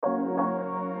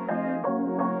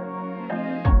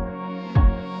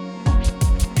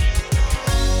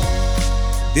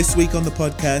This week on the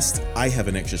podcast, I have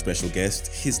an extra special guest.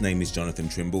 His name is Jonathan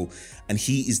Trimble, and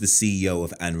he is the CEO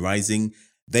of Anne Rising.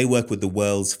 They work with the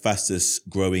world's fastest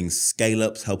growing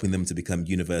scale-ups, helping them to become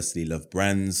universally loved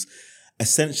brands.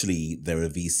 Essentially, they're a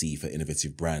VC for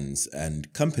innovative brands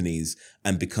and companies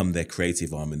and become their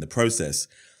creative arm in the process.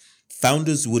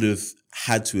 Founders would have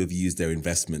had to have used their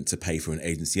investment to pay for an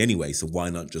agency anyway, so why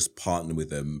not just partner with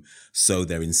them so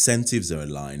their incentives are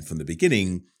aligned from the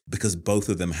beginning, because both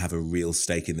of them have a real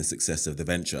stake in the success of the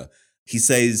venture. He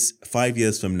says 5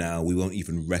 years from now, we won't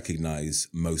even recognize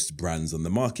most brands on the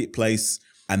marketplace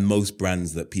and most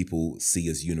brands that people see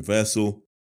as universal.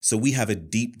 So we have a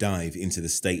deep dive into the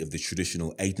state of the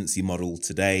traditional agency model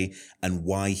today and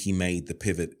why he made the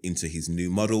pivot into his new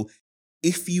model.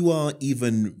 If you are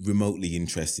even remotely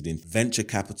interested in venture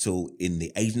capital in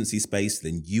the agency space,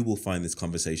 then you will find this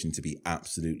conversation to be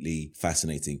absolutely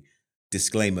fascinating.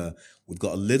 Disclaimer, we've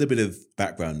got a little bit of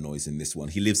background noise in this one.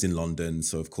 He lives in London,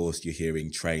 so of course you're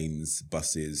hearing trains,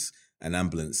 buses, and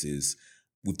ambulances.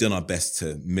 We've done our best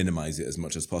to minimize it as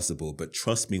much as possible, but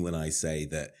trust me when I say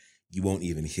that you won't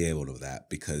even hear all of that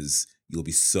because you'll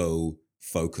be so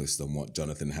focused on what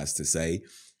Jonathan has to say.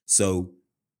 So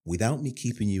without me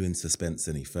keeping you in suspense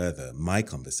any further, my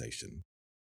conversation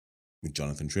with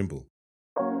Jonathan Trimble.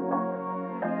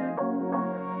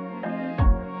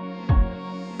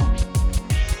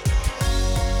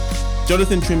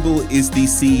 Jonathan Trimble is the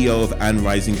CEO of Anne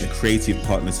Rising, a creative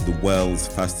partner to the world's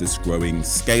fastest growing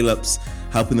scale-ups,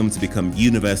 helping them to become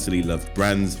universally loved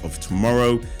brands of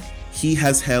tomorrow. He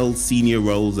has held senior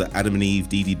roles at Adam & Eve,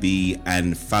 DDB,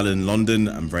 and Fallon London.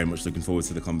 I'm very much looking forward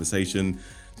to the conversation.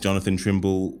 Jonathan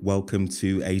Trimble, welcome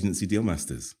to Agency Deal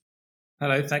Masters.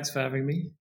 Hello, thanks for having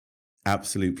me.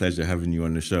 Absolute pleasure having you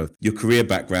on the show. Your career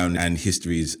background and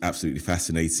history is absolutely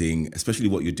fascinating, especially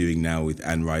what you're doing now with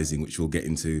Anne Rising, which we'll get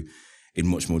into in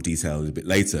much more detail a little bit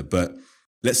later. But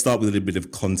let's start with a little bit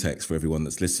of context for everyone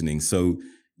that's listening. So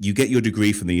you get your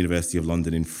degree from the University of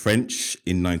London in French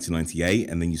in 1998,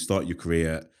 and then you start your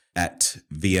career at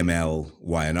VML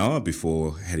Y&R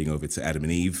before heading over to Adam &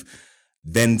 Eve,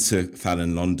 then to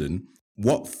Fallon London.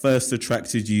 What first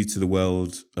attracted you to the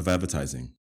world of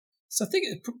advertising? So I think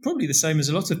it's probably the same as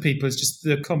a lot of people. It's just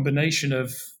the combination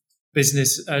of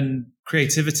business and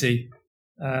creativity.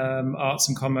 Arts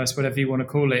and commerce, whatever you want to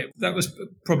call it. That was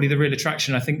probably the real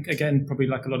attraction. I think, again, probably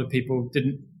like a lot of people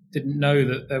didn't know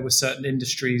that there were certain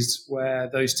industries where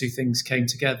those two things came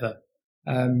together.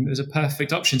 It was a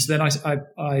perfect option. So then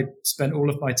I spent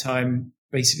all of my time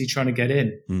basically trying to get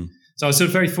in. So I was sort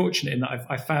of very fortunate in that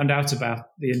I found out about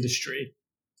the industry.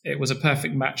 It was a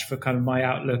perfect match for kind of my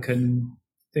outlook and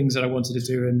things that I wanted to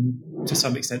do and to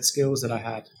some extent skills that I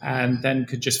had, and then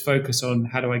could just focus on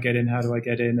how do I get in,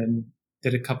 and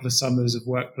did a couple of summers of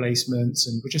work placements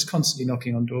and were just constantly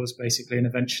knocking on doors, basically, and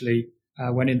eventually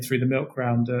went in through the milk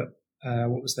round at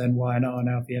what was then Y&R,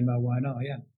 now VML Y&R,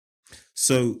 yeah.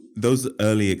 So those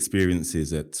early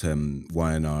experiences at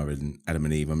Y&R and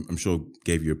Adam & Eve, I'm sure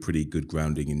gave you a pretty good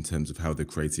grounding in terms of how the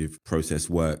creative process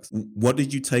works. What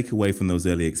did you take away from those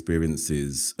early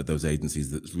experiences at those agencies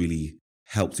that's really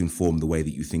helped inform the way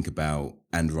that you think about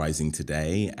Anne Rising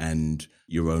today and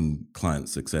your own client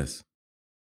success?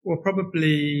 Well,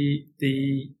 probably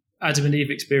the Adam &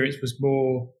 Eve experience was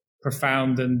more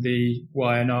profound than the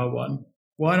Y&R one.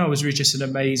 Y&R was really just an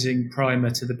amazing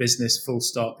primer to the business, full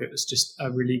stop. It was just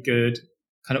a really good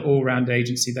kind of all-round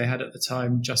agency. They had at the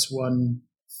time just one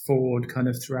Ford kind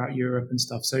of throughout Europe and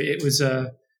stuff. So it was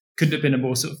couldn't have been a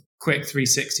more sort of quick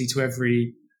 360 to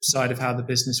every side of how the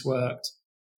business worked.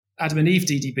 Adam & Eve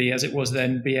DDB, as it was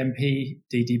then BMP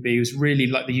DDB, was really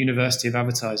like the University of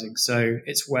Advertising. So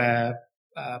it's where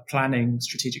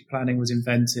strategic planning was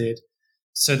invented.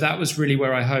 So that was really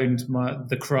where I honed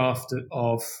the craft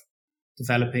of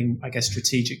developing, I guess,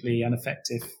 strategically and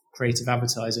effective creative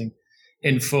advertising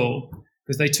in full,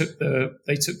 because they took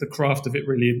the craft of it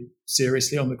really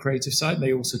seriously on the creative side.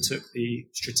 They also took the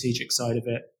strategic side of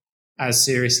it as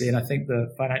seriously. And I think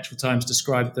the Financial Times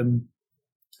described them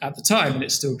at the time, and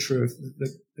it's still true of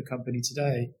the company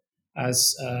today,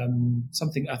 as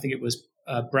something, I think it was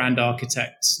brand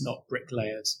architects, not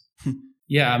bricklayers.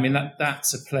 Yeah, I mean,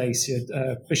 that's a place,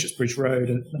 Bishopsbridge Road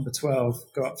at number 12,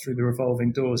 go up through the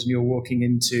revolving doors and you're walking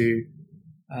into,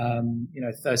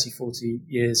 30, 40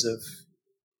 years of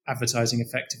advertising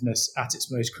effectiveness at its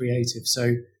most creative.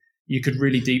 So you could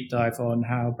really deep dive on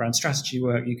how brand strategy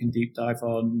worked. You can deep dive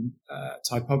on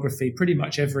typography, pretty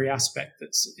much every aspect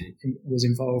that was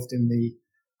involved in the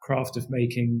craft of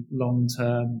making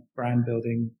long-term brand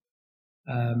building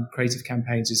creative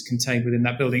campaigns is contained within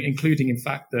that building, including, in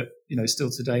fact, that, still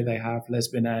today they have Les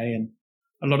Binet and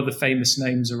a lot of the famous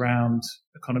names around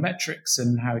econometrics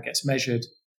and how it gets measured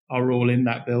are all in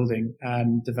that building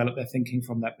and develop their thinking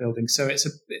from that building. So it's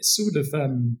sort of,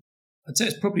 I'd say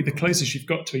it's probably the closest you've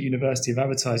got to a university of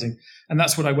advertising. And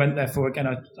that's what I went there for. Again,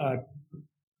 I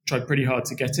tried pretty hard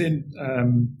to get in.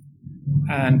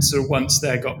 And sort of once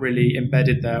there, got really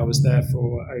embedded there. I was there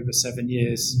for over 7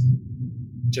 years,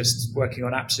 just working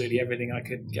on absolutely everything I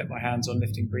could get my hands on,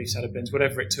 lifting briefs out of bins,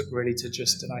 whatever it took really to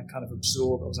just, and I kind of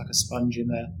absorbed, I was like a sponge in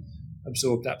there,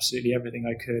 absorbed absolutely everything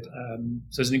I could.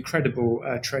 So it's an incredible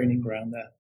training ground there.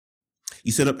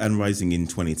 You set up And Rising in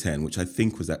 2010, which I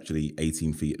think was actually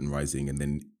 18 Feet and Rising, and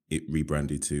then it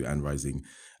rebranded to And Rising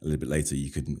a little bit later.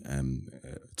 You can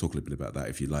talk a little bit about that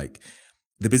if you like.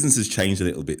 The business has changed a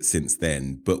little bit since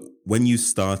then, but when you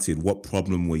started, what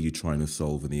problem were you trying to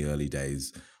solve in the early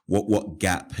days? What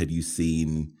gap had you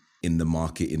seen in the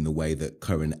market in the way that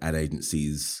current ad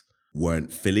agencies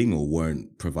weren't filling or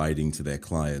weren't providing to their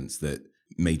clients that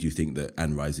made you think that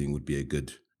And Rising would be a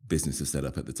good business to set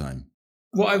up at the time?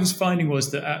 What I was finding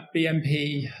was that at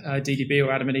BMP, DDB,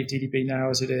 or Adam and Eve DDB now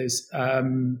as it is,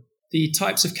 the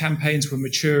types of campaigns were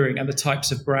maturing and the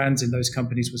types of brands in those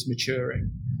companies was maturing.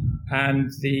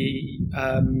 And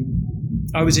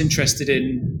I was interested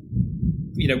in,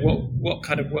 what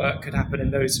kind of work could happen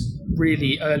in those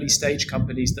really early stage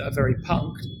companies that are very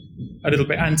punked, a little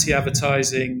bit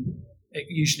anti-advertising,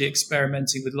 usually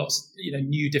experimenting with lots of,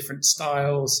 new different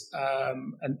styles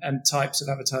and types of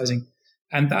advertising.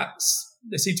 And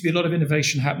there seemed to be a lot of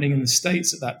innovation happening in the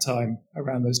States at that time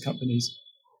around those companies.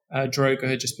 Droga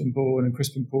had just been born and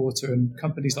Crispin Porter and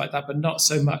companies like that, but not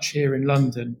so much here in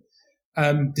London.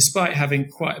 Despite having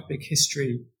quite a big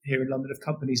history here in London of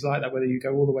companies like that, whether you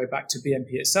go all the way back to BMP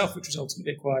itself, which was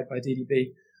ultimately acquired by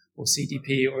DDB, or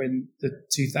CDP, or in the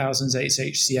 2000s, it's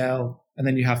HCL, and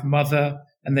then you have Mother,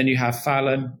 and then you have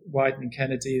Fallon, Wyden and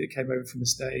Kennedy that came over from the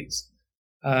States.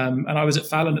 And I was at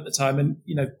Fallon at the time, and,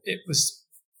 it was,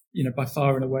 by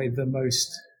far and away the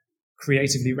most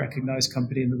creatively recognized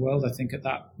company in the world, I think, at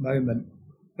that moment.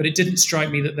 But it didn't strike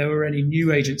me that there were any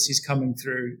new agencies coming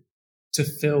through to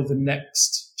fill the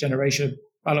next generation.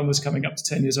 Fallon was coming up to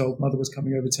 10 years old. Mother was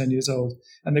coming over 10 years old.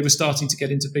 And they were starting to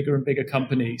get into bigger and bigger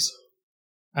companies.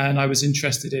 And I was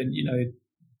interested in,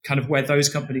 kind of where those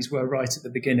companies were right at the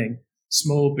beginning.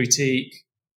 Small boutique,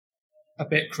 a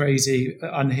bit crazy,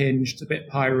 unhinged, a bit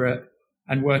pirate,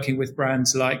 and working with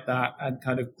brands like that and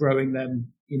kind of growing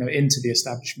them, into the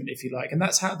establishment, if you like. And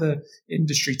that's how the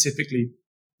industry typically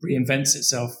reinvents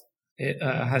itself. It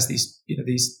has these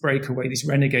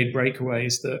renegade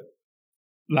breakaways that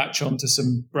latch onto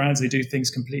some brands. They do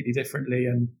things completely differently,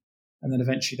 and then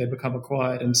eventually they become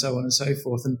acquired, and so on and so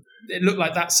forth. And it looked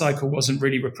like that cycle wasn't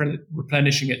really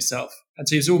replenishing itself. And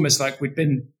so it was almost like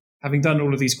having done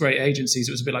all of these great agencies,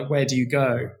 it was a bit like, where do you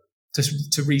go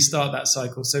to restart that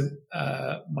cycle? So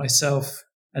myself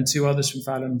and two others from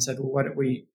Fallon said, well, why don't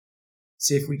we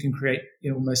see if we can create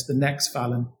almost the next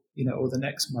Fallon, or the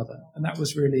next Mother. And that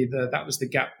was really the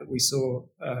gap that we saw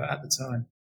at the time.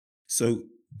 So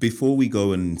before we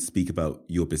go and speak about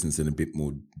your business in a bit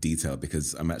more detail,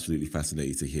 because I'm absolutely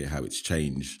fascinated to hear how it's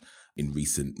changed in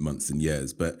recent months and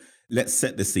years, but let's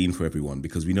set the scene for everyone,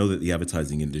 because we know that the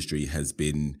advertising industry has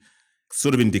been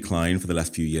sort of in decline for the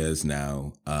last few years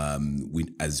now,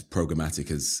 as programmatic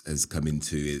has come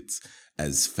into it,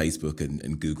 as Facebook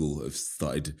and Google have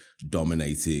started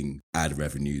dominating ad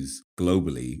revenues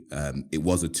globally. It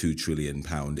was a £2 trillion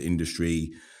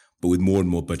industry, but with more and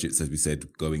more budgets, as we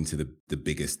said, going to the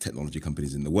biggest technology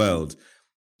companies in the world.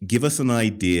 Give us an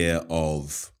idea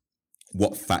of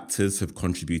what factors have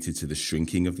contributed to the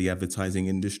shrinking of the advertising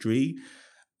industry,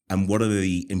 and what are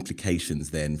the implications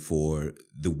then for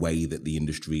the way that the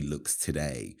industry looks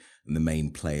today and the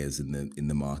main players in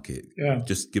the market? Yeah.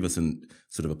 Just give us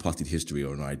sort of a potted history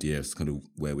or an idea of kind of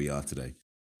where we are today.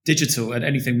 Digital and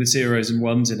anything with zeros and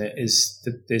ones in it is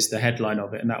the headline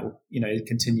of it, and that will, it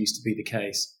continues to be the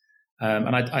case.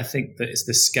 And I think that it's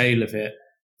the scale of it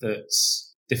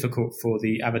that's difficult for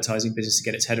the advertising business to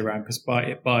get its head around, because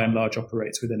it by and large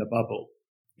operates within a bubble.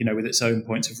 With its own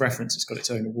points of reference, it's got its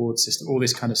own award system, all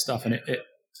this kind of stuff. And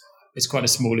it's quite a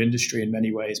small industry in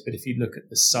many ways. But if you look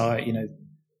at the size,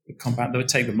 the compound, they would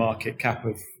take the market cap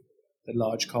of the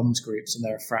large comms groups, and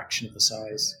they're a fraction of the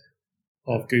size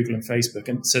of Google and Facebook.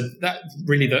 And so that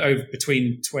really,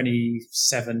 between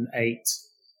 2007, 8,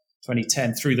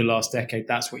 2010 through the last decade,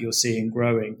 that's what you're seeing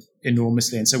growing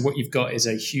enormously. And so what you've got is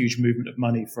a huge movement of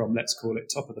money from, let's call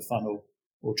it, top of the funnel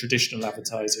or traditional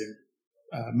advertising,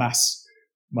 mass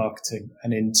marketing,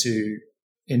 and in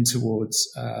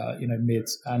towards mid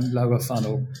and lower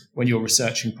funnel when you're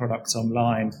researching products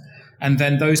online. And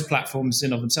then those platforms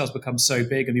in of themselves become so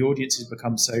big and the audiences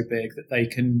become so big that they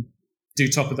can do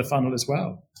top of the funnel as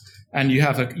well. And you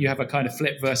have a kind of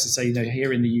flip versus, say,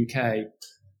 here in the UK,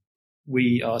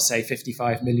 we are, say,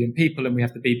 55 million people and we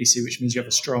have the BBC, which means you have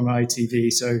a strong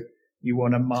ITV. So you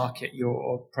want to market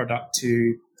your product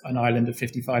to an island of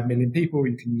 55 million people.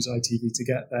 You can use ITV to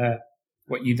get there.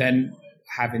 What you then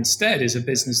have instead is a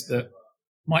business that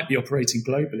might be operating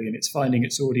globally and it's finding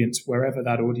its audience wherever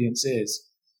that audience is.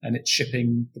 And it's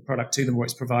shipping the product to them, or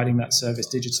it's providing that service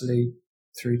digitally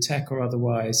through tech or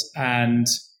otherwise. And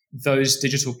those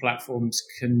digital platforms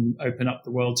can open up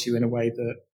the world to you in a way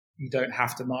that you don't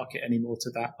have to market anymore to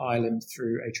that island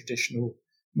through a traditional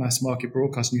mass market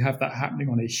broadcast. And you have that happening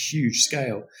on a huge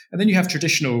scale. And then you have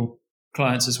traditional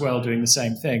clients as well doing the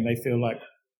same thing. They feel like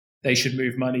they should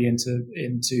move money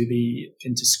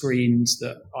into screens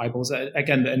that eyeballs,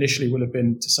 again, that initially will have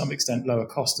been to some extent lower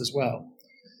cost as well.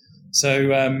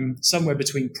 So somewhere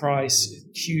between price,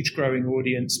 huge growing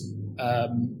audience,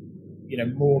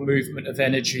 more movement of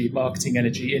energy, marketing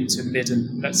energy into mid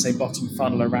and let's say bottom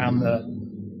funnel around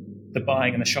the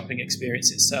buying and the shopping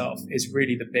experience itself is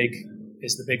really the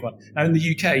big one. Now in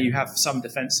the UK, you have some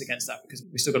defense against that because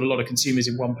we've still got a lot of consumers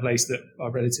in one place that are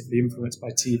relatively influenced by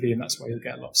TV, and that's why you'll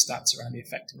get a lot of stats around the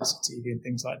effectiveness of TV and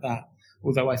things like that.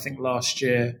 Although I think last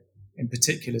year in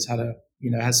particular has had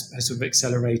has sort of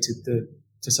accelerated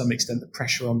to some extent the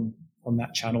pressure on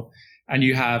that channel. And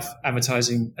you have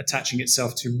advertising attaching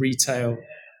itself to retail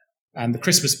and the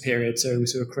Christmas period, so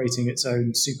sort of creating its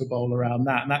own Super Bowl around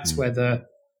that. And that's where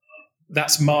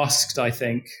that's masked, I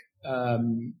think,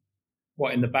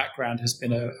 what in the background has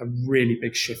been a really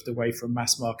big shift away from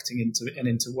mass marketing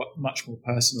into what much more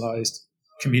personalized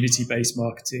community-based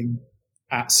marketing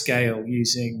at scale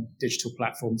using digital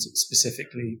platforms,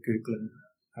 specifically Google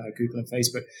and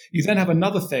Facebook. You then have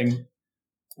another thing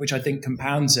which I think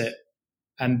compounds it,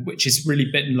 and which is really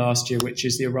bitten last year, which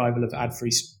is the arrival of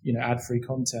ad-free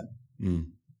content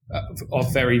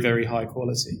of very, very high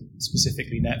quality,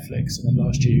 specifically Netflix. And then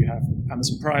last year you have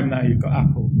Amazon Prime, now you've got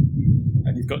Apple,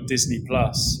 and you've got Disney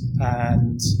Plus,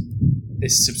 and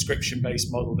this subscription-based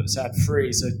model that's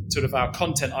ad-free. So sort of our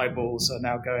content eyeballs are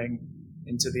now going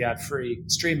into the ad-free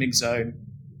streaming zone,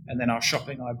 and then our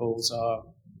shopping eyeballs are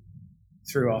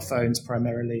through our phones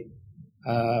primarily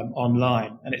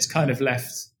online. And it's kind of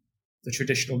left the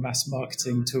traditional mass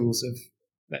marketing tools of,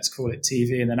 let's call it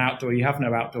TV, and then outdoor. You have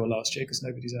no outdoor last year because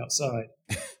nobody's outside.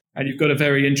 And you've got a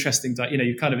very interesting,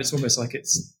 it's almost like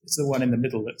it's the one in the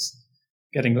middle that's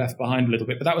getting left behind a little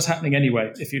bit. But that was happening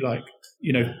anyway, if you like,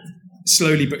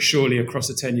 slowly but surely across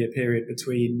a 10-year period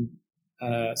between,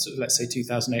 let's say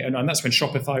 2008 and 2009. That's when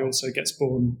Shopify also gets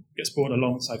born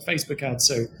alongside Facebook ads.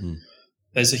 So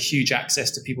there's a huge access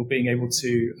to people being able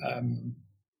to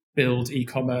build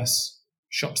e-commerce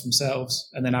shops themselves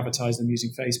and then advertise them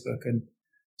using Facebook. And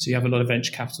so you have a lot of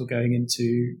venture capital going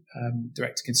into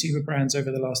direct-to-consumer brands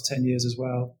over the last 10 years as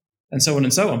well, and so on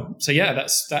and so on. So yeah,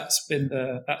 that's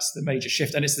the major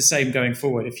shift, and it's the same going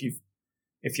forward.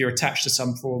 If you're attached to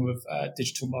some form of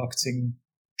digital marketing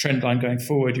trend line going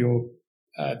forward,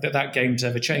 that game's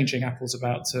ever changing. Apple's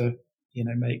about to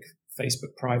make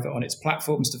Facebook private on its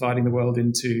platforms, dividing the world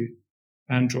into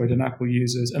Android and Apple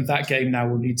users, and that game now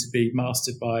will need to be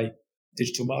mastered by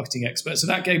digital marketing experts. So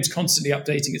that game's constantly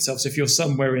updating itself. So if you're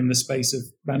somewhere in the space of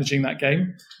managing that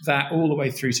game, that all the way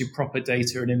through to proper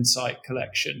data and insight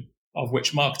collection, of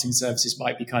which marketing services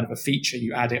might be kind of a feature.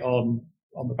 You add it on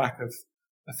the back of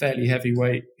a fairly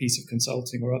heavyweight piece of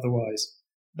consulting or otherwise.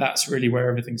 That's really where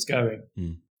everything's going.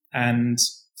 And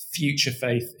future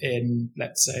faith in,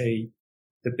 let's say,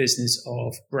 the business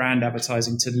of brand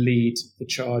advertising to lead the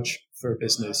charge for a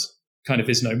business kind of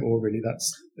is no more, really.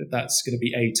 That's going to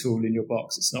be a tool in your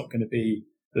box. It's not going to be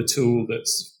the tool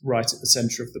that's right at the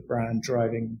center of the brand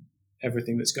driving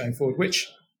everything that's going forward, which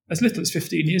as little as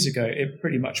 15 years ago, it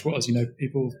pretty much was.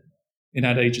 People in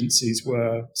ad agencies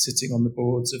were sitting on the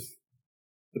boards of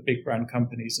the big brand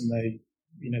companies, and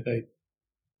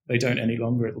they don't any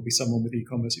longer. It'll be someone with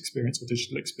e-commerce experience or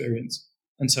digital experience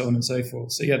and so on and so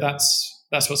forth. So yeah, that's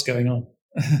what's going on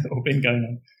or been going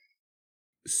on.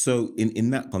 So in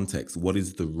that context, what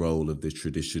is the role of the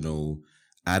traditional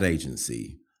ad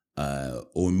agency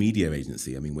or media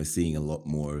agency? I mean, we're seeing a lot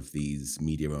more of these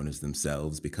media owners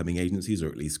themselves becoming agencies, or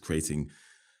at least creating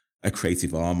a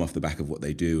creative arm off the back of what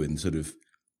they do. And sort of,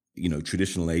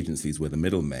 traditional agencies were the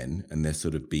middlemen, and they're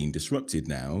sort of being disrupted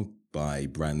now by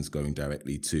brands going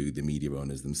directly to the media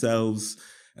owners themselves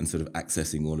and sort of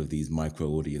accessing all of these micro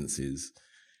audiences.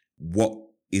 What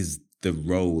is the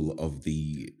role of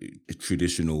the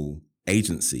traditional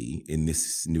agency in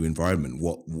this new environment?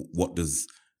 What does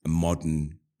a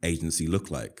modern agency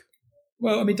look like?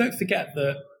 Well, I mean, don't forget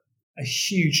that a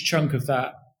huge chunk of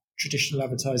that traditional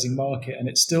advertising market, and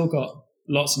it's still got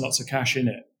lots and lots of cash in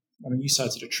it. I mean, you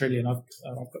cited $1 trillion. I've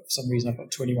got, for some reason, I've got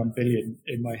 21 billion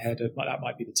in my head. That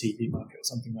might be the TV market or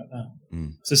something like that.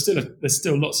 So there's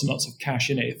still lots and lots of cash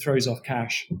in it. It throws off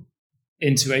cash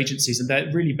into agencies, and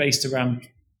they're really based around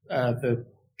the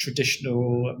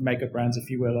traditional mega brands,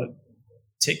 if you will,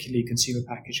 particularly consumer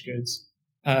packaged goods,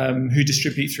 who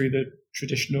distribute through the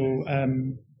traditional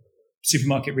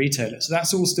supermarket retailers. So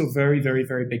that's all still very, very,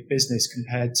 very big business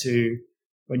compared to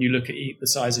when you look at the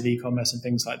size of e-commerce and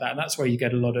things like that. And that's where you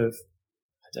get a lot of,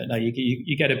 I don't know, you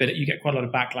get quite a lot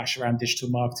of backlash around digital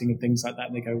marketing and things like that.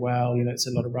 And they go, well, it's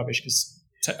a lot of rubbish because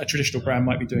a traditional brand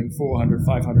might be doing 400,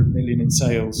 500 million in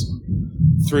sales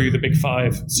through the big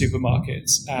five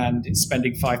supermarkets, and it's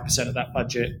spending 5% of that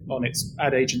budget on its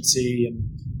ad agency and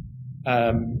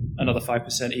another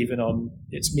 5% even on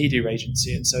its media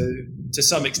agency. And so to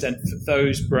some extent, for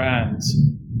those brands,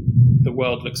 the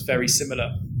world looks very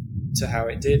similar to how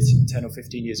it did 10 or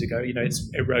 15 years ago. It's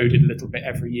eroded a little bit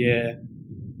every year.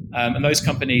 And those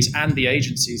companies and the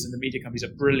agencies and the media companies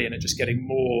are brilliant at just getting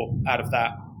more out of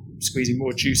that, squeezing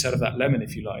more juice out of that lemon,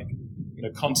 if you like.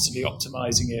 Constantly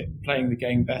optimizing it, playing the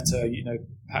game better,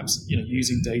 perhaps,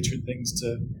 using data and things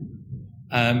to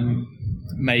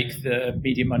make the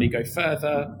media money go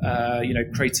further,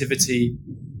 creativity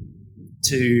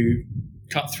to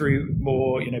cut through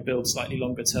more, build slightly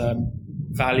longer term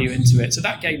value into it. So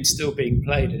that game's still being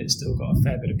played, and it's still got a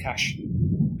fair bit of cash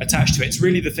attached to it. It's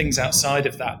really the things outside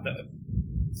of that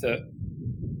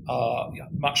are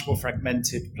much more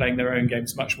fragmented, playing their own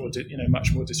games, much more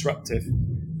disruptive.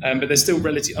 But they're still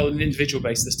on an individual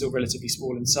basis, they're still relatively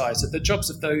small in size. So the jobs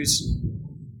of those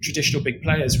traditional big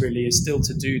players really is still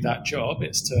to do that job.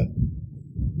 It's to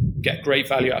get great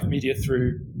value out of media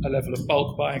through a level of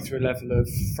bulk buying, through a level of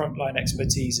frontline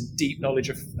expertise and deep knowledge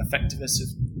of effectiveness of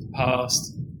the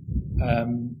past,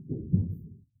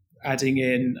 adding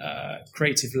in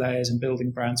creative layers and building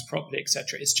brands properly,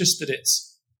 etc. It's just that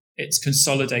it's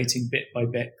consolidating bit by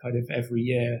bit, kind of every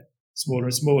year, smaller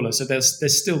and smaller. So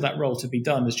there's still that role to be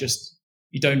done. It's just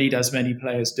you don't need as many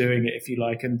players doing it, if you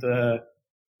like. And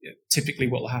typically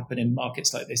what will happen in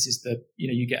markets like this is that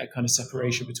you get a kind of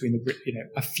separation between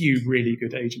a few really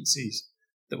good agencies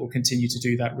that will continue to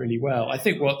do that really well. I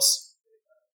think what's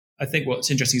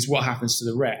interesting is what happens to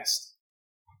the rest.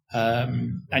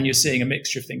 And you're seeing a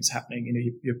mixture of things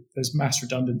happening. There's mass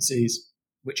redundancies,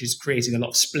 which is creating a lot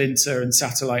of splinter and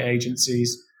satellite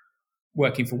agencies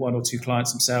working for one or two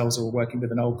clients themselves, or working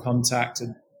with an old contact,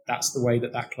 and that's the way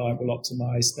that client will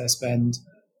optimize their spend.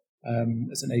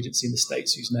 There's an agency in the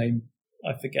States whose name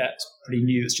I forget, pretty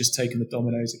new, that's just taken the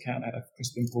Domino's account out of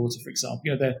Crispin Porter, for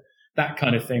example. That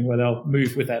kind of thing where they'll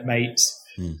move with their mates.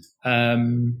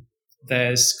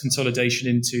 There's consolidation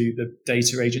into the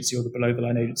data agency or the below the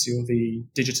line agency or the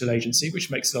digital agency,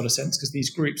 which makes a lot of sense because these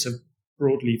groups are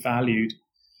broadly valued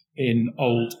in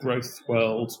old growth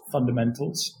world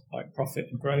fundamentals like profit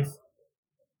and growth.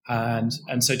 And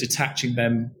so detaching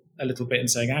them a little bit and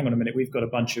saying, hang on a minute, we've got a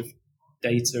bunch of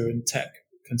data and tech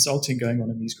consulting going on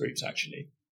in these groups actually.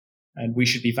 And we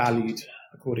should be valued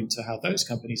according to how those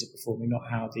companies are performing, not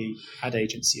how the ad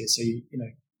agency is. So,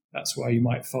 that's why you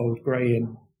might fold Grey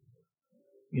in,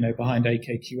 behind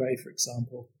AKQA, for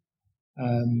example.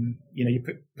 You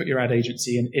put your ad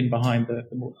agency in behind the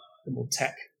more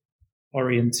tech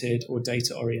oriented or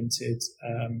data oriented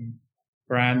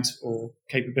brand or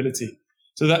capability.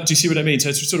 So do you see what I mean? So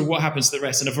it's sort of what happens to the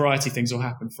rest, and a variety of things will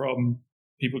happen, from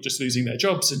people just losing their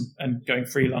jobs and going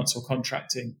freelance or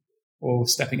contracting, or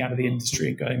stepping out of the industry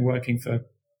and going working for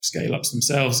scale-ups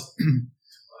themselves,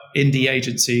 indie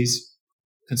agencies,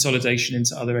 consolidation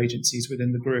into other agencies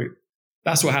within the group.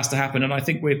 That's what has to happen. And I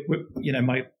think we're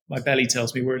my belly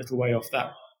tells me we're a little way off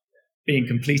that being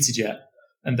completed yet,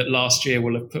 and that last year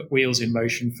will have put wheels in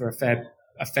motion for a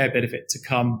fair bit of it to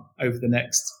come over the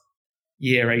next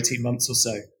year, 18 months or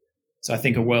so. So I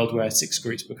think a world where 6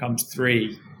 groups becomes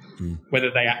 3,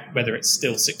 whether it's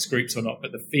still 6 groups or not,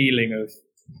 but the feeling of,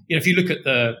 if you look at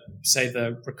the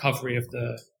recovery of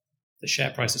the share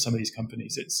price of some of these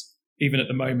companies, it's even at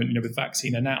the moment, with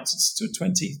vaccine announced, it's to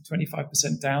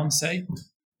 25% down, say.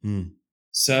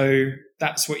 So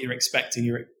that's what you're expecting.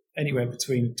 You're anywhere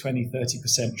between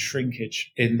 20-30%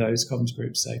 shrinkage in those comms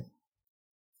groups, say.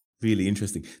 Really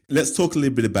interesting. Let's talk a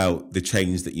little bit about the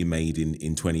change that you made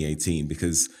in 2018,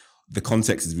 because the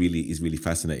context is really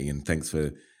fascinating, and thanks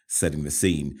for setting the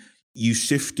scene. You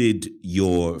shifted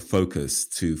your focus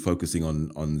to focusing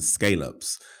on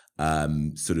scale-ups,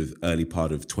 sort of early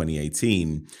part of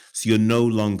 2018. So you're no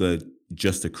longer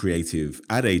just a creative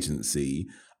ad agency.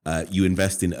 You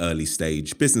invest in early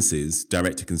stage businesses,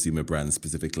 direct to consumer brands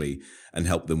specifically, and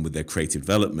help them with their creative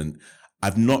development.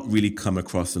 I've not really come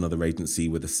across another agency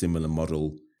with a similar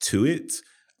model to it.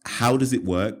 How does it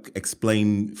work?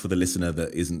 Explain for the listener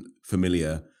that isn't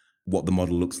familiar what the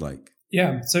model looks like.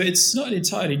 Yeah, so it's not an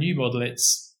entirely new model.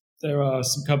 There are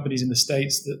some companies in the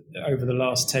States that over the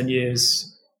last 10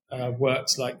 years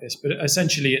worked like this, but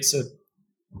essentially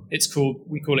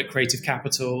we call it creative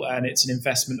capital, and it's an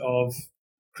investment of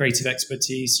creative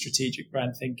expertise, strategic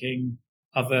brand thinking,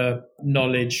 other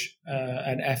knowledge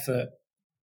and effort,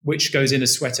 which goes in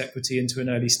as sweat equity into an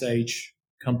early stage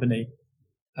company,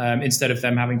 instead of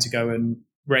them having to go and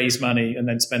raise money and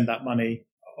then spend that money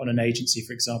on an agency,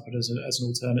 for example, as an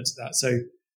alternate to that. So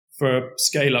for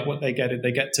scale up, what they get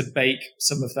to bake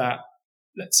some of that,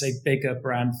 let's say, bigger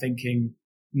brand thinking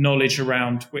knowledge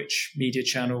around which media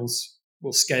channels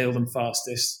will scale them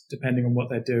fastest, depending on what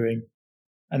they're doing,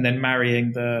 and then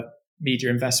marrying the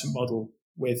media investment model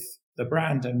with the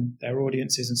brand and their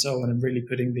audiences and so on, and really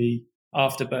putting the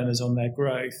afterburners on their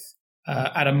growth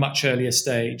at a much earlier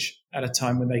stage, at a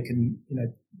time when they can,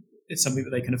 it's something that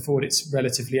they can afford. It's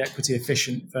relatively equity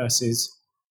efficient versus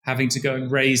having to go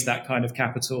and raise that kind of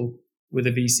capital with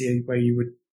a VC where you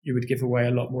would give away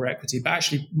a lot more equity. But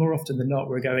actually, more often than not,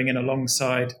 we're going in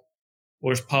alongside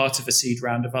or as part of a seed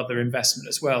round of other investment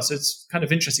as well. So it's kind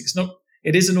of interesting.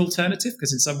 It is an alternative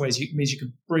because in some ways it means you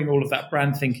can bring all of that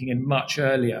brand thinking in much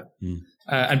earlier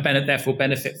and therefore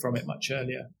benefit from it much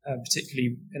earlier,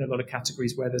 particularly in a lot of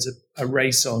categories where there's a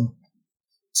race on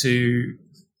to,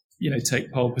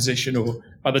 take pole position, or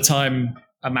by the time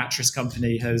a mattress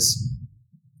company has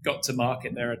got to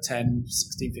market, there are 10,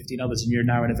 16, 15 others, and you're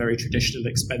now in a very traditional,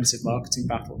 expensive marketing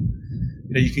battle.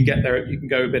 You can get there, you can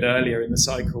go a bit earlier in the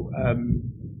cycle.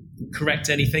 Correct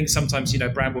anything. Sometimes,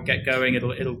 brand will get going,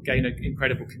 it'll gain an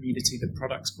incredible community, the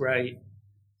product's great,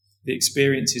 the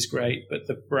experience is great, but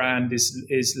the brand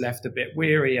is left a bit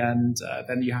weary, and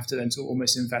then you have to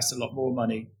almost invest a lot more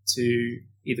money to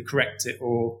either correct it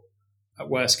or, at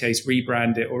worst case,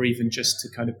 rebrand it, or even just to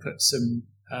kind of put some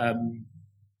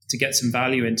to get some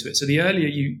value into it. So the earlier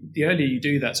you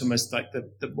do that, it's almost like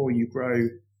the more you grow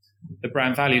the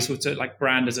brand value, sort of like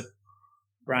brand as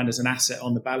an asset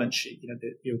on the balance sheet.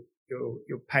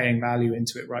 You're paying value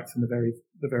into it right from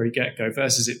the very get-go,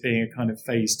 versus it being a kind of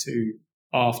phase 2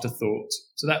 afterthought.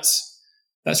 So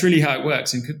that's really how it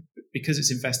works. And because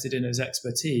it's invested in as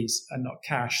expertise and not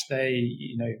cash, they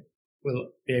will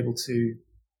be able to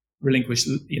relinquish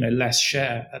less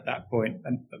share at that point,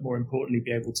 but more importantly,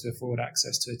 be able to afford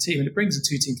access to a team. And it brings the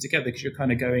two teams together because you're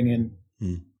kind of going in,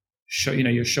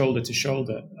 you're shoulder to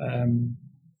shoulder.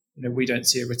 We don't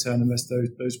see a return unless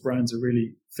those brands are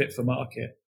really fit for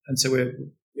market. And so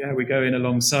we go in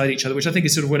alongside each other, which I think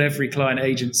is sort of what every client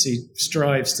agency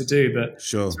strives to do. But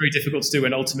sure, it's very difficult to do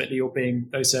when ultimately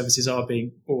those services are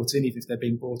being bought in, even if they're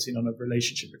being bought in on a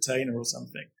relationship retainer or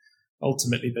something.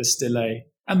 Ultimately, there's still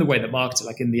and the way that market,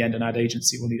 like in the end, an ad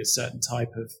agency will need a certain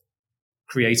type of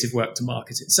creative work to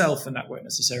market itself, and that won't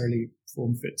necessarily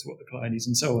form fit to what the client needs,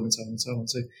 and so on and so on and so on.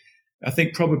 So I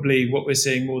think probably what we're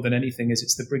seeing more than anything is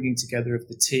it's the bringing together of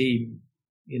the team,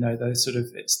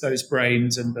 it's those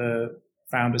brains and the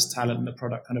founders' talent and the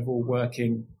product kind of all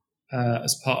working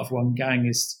as part of one gang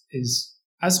is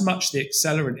as much the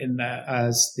accelerant in there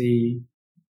as the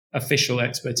official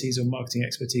expertise or marketing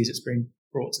expertise that's being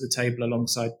brought to the table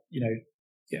alongside,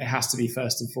 it has to be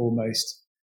first and foremost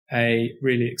a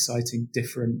really exciting,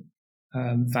 different,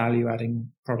 value-adding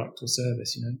product or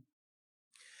service,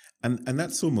 And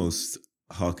that's almost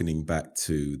hearkening back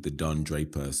to the Don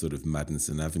Draper sort of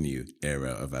Madison Avenue era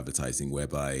of advertising,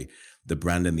 whereby the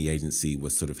brand and the agency were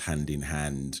sort of hand in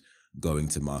hand, going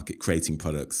to market, creating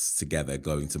products together,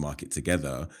 going to market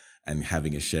together, and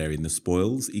having a share in the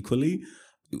spoils equally.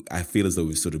 I feel as though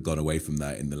we've sort of gone away from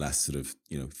that in the last sort of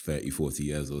 30, 40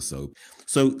 years or so.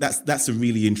 So that's a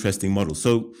really interesting model.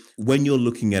 So when you're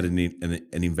looking at an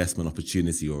investment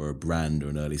opportunity or a brand or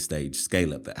an early stage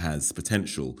scale up that has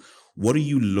potential, what are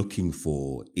you looking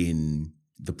for in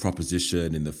the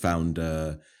proposition, in the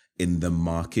founder, in the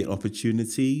market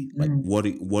opportunity? Like what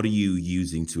are you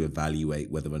using to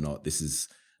evaluate whether or not this is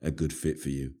a good fit for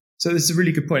you? So this is a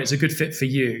really good point. It's a good fit for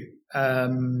you.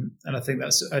 And I think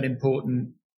that's an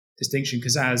important distinction,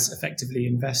 because as effectively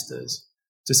investors,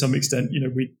 to some extent,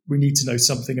 we need to know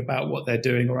something about what they're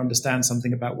doing or understand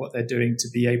something about what they're doing to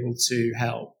be able to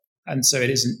help. And so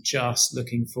it isn't just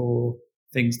looking for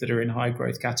things that are in high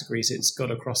growth categories. It's got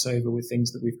to cross over with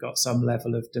things that we've got some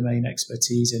level of domain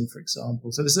expertise in, for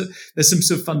example. So there's some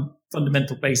sort of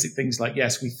fundamental basic things like,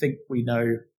 yes, we think we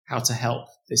know how to help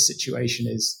this situation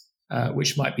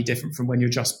which might be different from when you're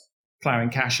just plowing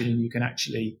cash in, and you can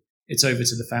actually, it's over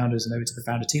to the founders and over to the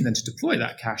founder team then to deploy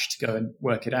that cash to go and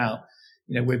work it out.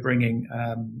 We're bringing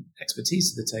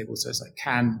expertise to the table. So it's like,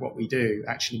 can what we do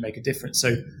actually make a difference?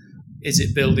 So is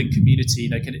it building community?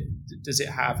 Does it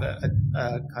have a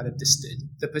kind of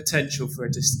the potential for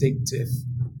a distinctive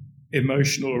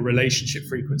emotional or relationship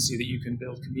frequency that you can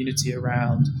build community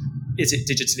around? Is it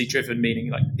digitally driven,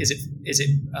 meaning like is it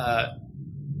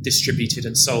distributed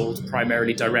and sold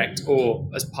primarily direct or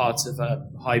as part of a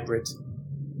hybrid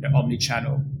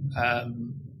omni-channel?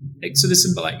 So there's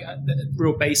some like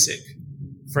real basic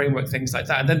framework things like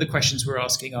that. And then the questions we're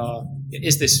asking are,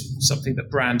 is this something that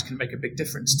brand can make a big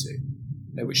difference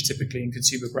to? Which typically in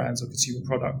consumer brands or consumer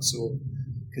products or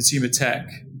consumer tech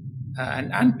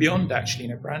and beyond, actually,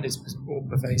 brand is more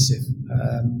pervasive.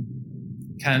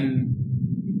 Can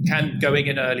going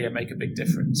in earlier make a big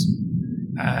difference?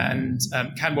 And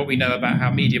can what we know about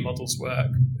how media models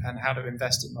work and how to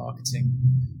invest in marketing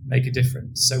make a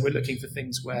difference? So we're looking for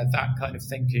things where that kind of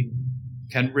thinking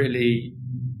can really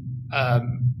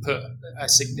put a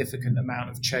significant amount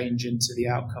of change into the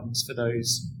outcomes for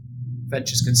those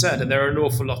ventures concerned. And there are an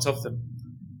awful lot of them.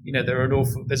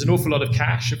 There's an awful lot of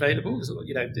cash available. It's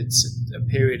a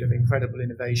period of incredible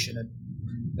innovation, and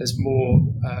there's more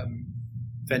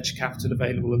venture capital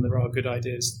available than there are good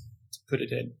ideas to put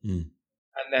it in.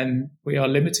 And then we are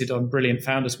limited on brilliant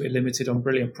founders. We're limited on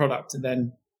brilliant product. And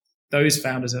then those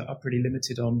founders are pretty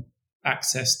limited on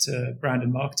access to brand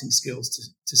and marketing skills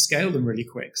to scale them really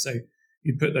quick. So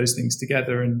you put those things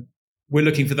together, and we're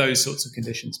looking for those sorts of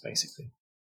conditions, basically.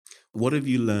 What have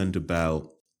you learned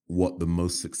about what the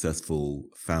most successful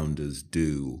founders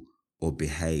do or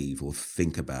behave or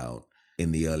think about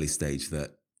in the early stage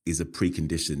that is a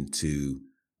precondition to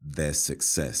their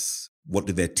success? What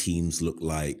do their teams look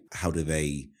like? How do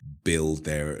they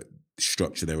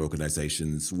structure their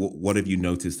organizations? What have you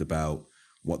noticed about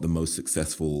what the most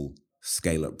successful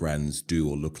scale-up brands do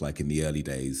or look like in the early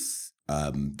days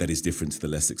that is different to the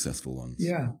less successful ones?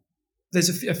 Yeah.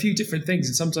 There's a few different things,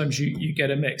 and sometimes you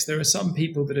get a mix. There are some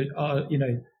people that are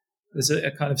there's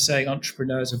a kind of saying,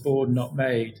 entrepreneurs are born, not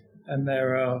made. And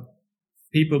there are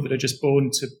people that are just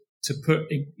born to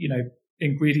put,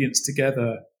 ingredients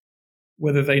together,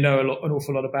 whether they know an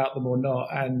awful lot about them or not,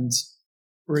 and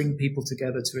bring people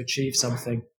together to achieve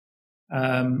something.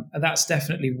 And that's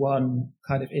definitely one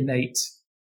kind of innate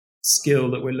skill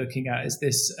that we're looking at, is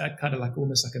this kind of like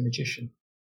almost like a magician.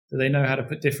 Do they know how to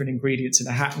put different ingredients in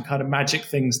a hat and kind of magic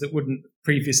things that wouldn't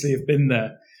previously have been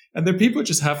there? And then people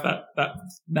just have that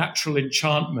natural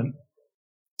enchantment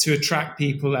to attract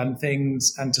people and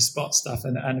things and to spot stuff,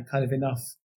 and kind of enough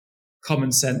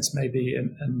common sense maybe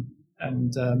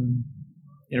and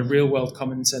real world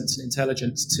common sense and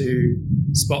intelligence to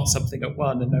spot something at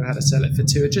one and know how to sell it for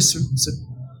two. It just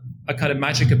a kind of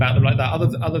magic about them like that.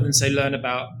 Other than say learn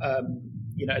about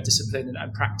a discipline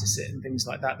and practice it and things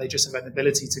like that. They just have an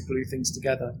ability to glue things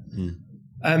together.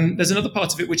 There's another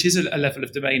part of it which is a level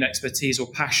of domain expertise or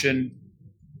passion,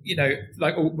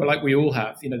 like we all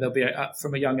have. There'll be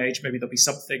from a young age, maybe there'll be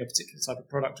something, a particular type of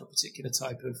product or a particular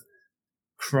type of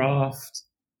craft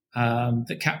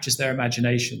that captures their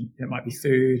imagination. It might be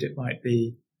food, it might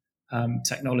be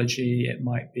technology, it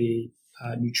might be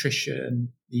nutrition,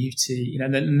 beauty,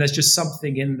 and then there's just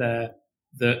something in there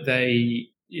that they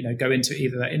go into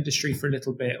either that industry for a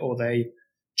little bit, or they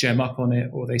gem up on it,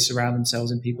 or they surround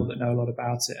themselves in people that know a lot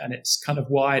about it, and it's kind of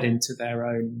wired into their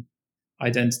own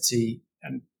identity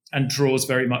and draws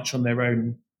very much on their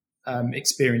own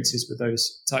experiences with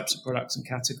those types of products and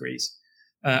categories.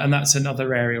 And that's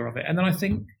another area of it. And then I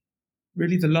think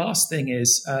really the last thing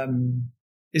is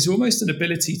almost an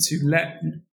ability to let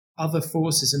other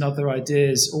forces and other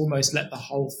ideas almost let the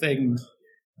whole thing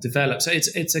develop. So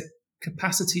it's a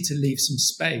capacity to leave some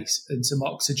space and some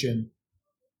oxygen,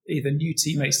 either new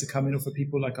teammates to come in or for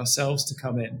people like ourselves to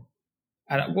come in.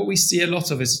 And what we see a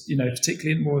lot of is,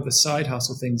 particularly in more of the side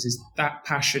hustle things, is that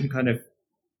passion kind of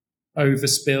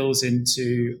overspills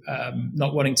into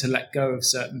not wanting to let go of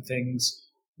certain things,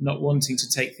 not wanting to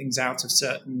take things out of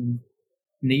certain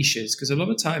niches. Because a lot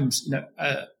of times,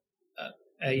 a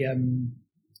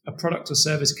product or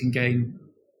service can gain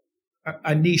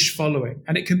a niche following,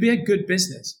 and it can be a good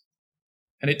business.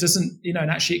 And it doesn't, and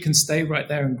actually it can stay right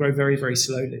there and grow very, very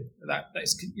slowly.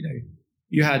 That's,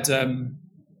 you had,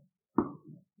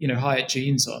 Hyatt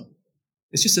Jeans on.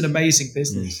 It's just an amazing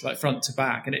business, like front to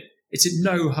back, and it's in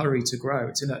no hurry to grow.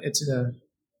 It's in a,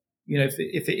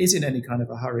 if it is in any kind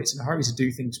of a hurry, it's in a hurry to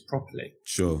do things properly.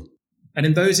 Sure. And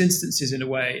in those instances, in a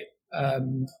way,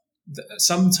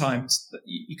 sometimes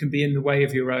you can be in the way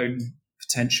of your own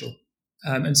potential.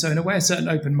 And so in a way, a certain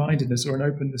open-mindedness or an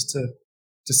openness to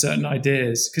to certain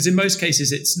ideas. Because in most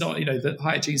cases, it's not, the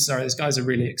hygiene scenario, those guys are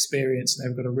really experienced and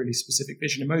they've got a really specific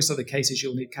vision. In most other cases,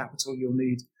 you'll need capital, you'll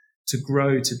need to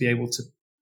grow to be able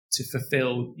to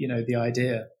fulfill, the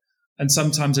idea. And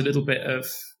sometimes a little bit of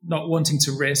not wanting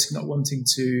to risk, not wanting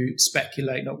to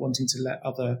speculate, not wanting to let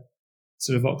other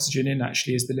sort of oxygen in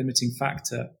actually is the limiting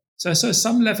factor. So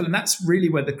some level, and that's really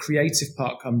where the creative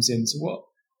part comes in. So what,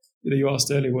 you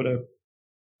asked earlier, what a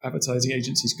advertising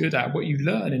agency is good at, what you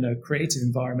learn in a creative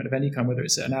environment of any kind, whether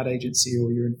it's at an ad agency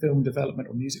or you're in film development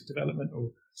or music development or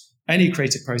any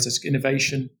creative process,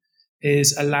 innovation,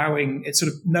 is it's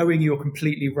sort of knowing you're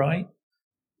completely right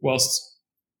whilst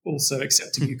also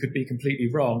accepting you could be completely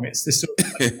wrong. It's this sort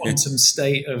of quantum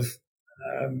state of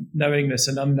knowingness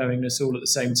and unknowingness all at the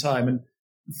same time. And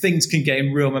things can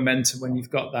gain real momentum when you've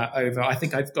got that over. I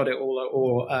think I've got it all,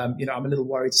 or I'm a little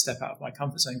worried to step out of my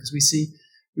comfort zone, because we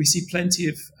see plenty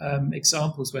of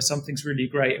examples where something's really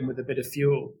great and with a bit of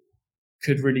fuel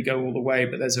could really go all the way,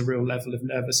 but there's a real level of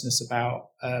nervousness about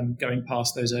going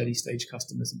past those early stage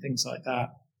customers and things like that.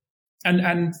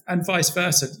 And vice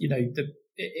versa,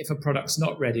 if a product's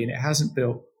not ready and it hasn't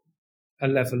built a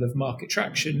level of market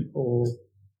traction or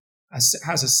has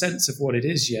a sense of what it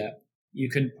is yet, you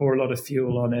can pour a lot of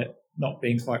fuel on it not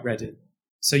being quite ready.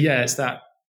 So yeah, it's that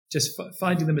just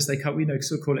finding them as they come,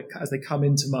 sort of call it as they come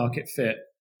into market fit.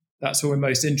 That's what we're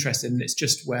most interested in. It's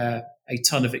just where a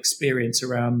ton of experience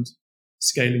around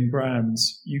scaling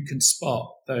brands, you can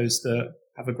spot those that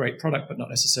have a great product, but not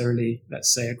necessarily,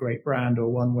 let's say, a great brand, or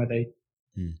one where they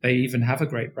even have a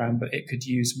great brand, but it could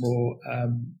use more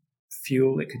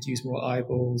fuel, it could use more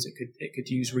eyeballs, it could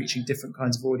use reaching different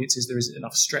kinds of audiences. There isn't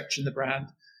enough stretch in the brand.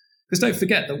 Because don't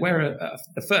forget that where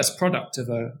the first product of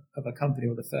a company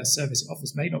or the first service it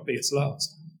offers may not be its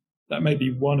last. That may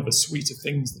be one of a suite of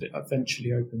things that it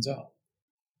eventually opens up.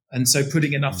 And so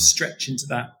putting enough stretch into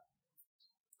that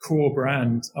core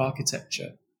brand architecture,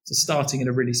 to starting in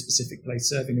a really specific place,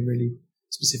 serving a really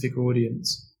specific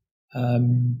audience,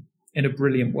 in a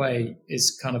brilliant way,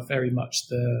 is kind of very much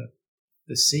the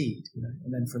seed,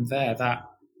 and then from there, that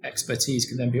expertise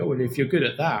can then be, if you're good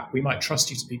at that, we might trust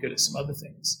you to be good at some other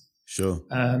things. Sure.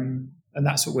 And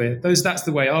that's what that's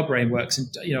the way our brain works. And,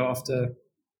 after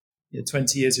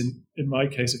 20 years in my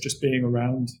case of just being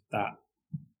around that,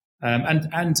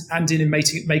 and in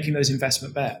making those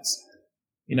investment bets,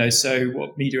 so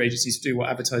what media agencies do, what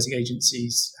advertising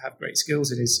agencies have great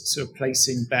skills in, is sort of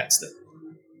placing bets that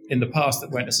in the past that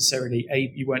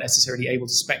you weren't necessarily able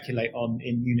to speculate on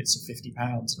in units of £50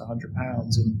 and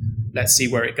 £100, and let's see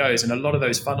where it goes. And a lot of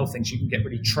those funnel things, you can get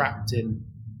really trapped in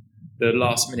the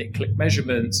last minute click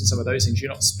measurements and some of those things.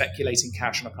 You're not speculating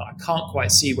cash, and I can't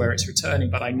quite see where it's returning,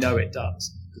 but I know it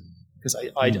does, because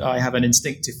I have an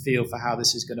instinctive feel for how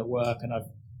this is going to work, and I've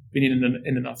been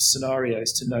in enough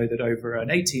scenarios to know that over an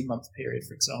 18-month period,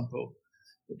 for example,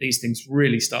 that these things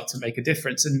really start to make a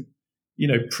difference. And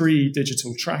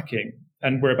pre-digital tracking,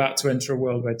 and we're about to enter a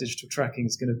world where digital tracking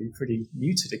is going to be pretty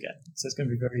muted again. So it's going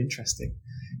to be very interesting.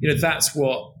 That's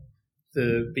what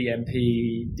the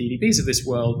BMP, DDBs of this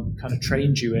world kind of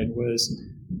trained you in, was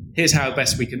here's how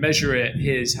best we can measure it.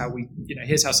 Here's how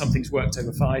here's how something's worked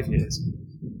over 5 years.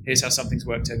 Here's how something's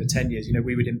worked over 10 years.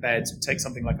 We would take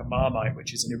something like a Marmite,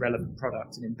 which is an irrelevant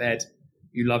product, and embed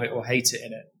you love it or hate it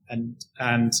in it,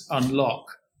 and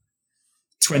unlock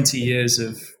 20 years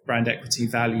of brand equity,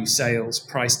 value, sales,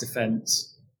 price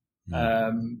defense,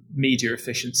 media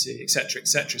efficiency, et cetera, et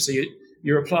cetera. So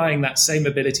you're applying that same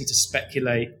ability to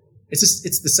speculate.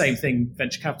 It's the same thing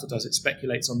venture capital does. It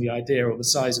speculates on the idea or the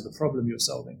size of the problem you're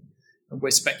solving. And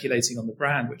we're speculating on the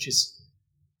brand, which is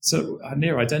sort of a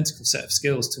near identical set of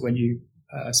skills to when you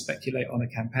speculate on a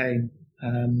campaign,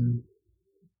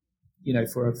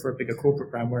 for a bigger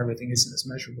corporate brand where everything isn't as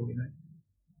measurable,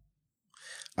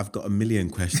 I've got a million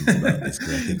questions about this,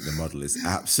 because I think the model is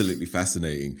absolutely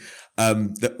fascinating.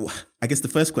 I guess the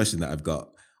first question that I've got,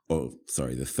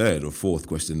 the third or fourth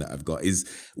question that I've got is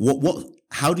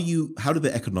how do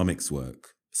the economics work?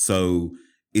 So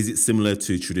is it similar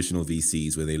to traditional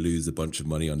VCs where they lose a bunch of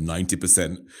money on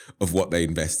 90% of what they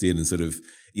invest in, and sort of,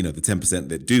 the 10%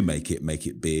 that do make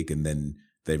it big, and then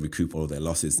they recoup all their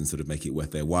losses and sort of make it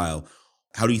worth their while?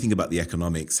 How do you think about the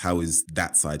economics? How is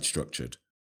that side structured?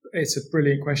 It's a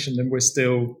brilliant question, and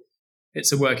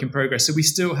it's a work in progress. So we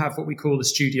still have what we call the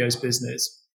studios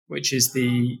business, which is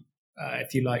the,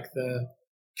 if you like, the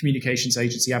communications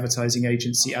agency, advertising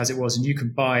agency as it was, and you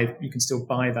can still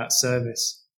buy that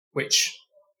service, which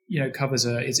covers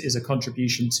is a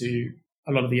contribution to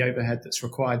a lot of the overhead that's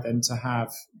required then to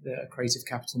have the creative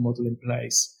capital model in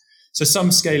place. So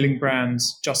some scaling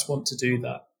brands just want to do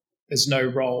that. There's no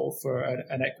role for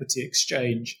an equity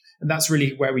exchange. And that's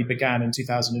really where we began in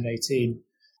 2018.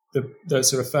 The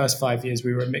sort of first 5 years,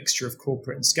 we were a mixture of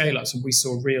corporate and scale-ups, and we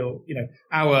saw real,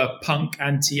 our punk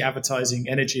anti-advertising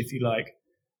energy, if you like,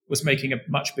 was making a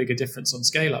much bigger difference on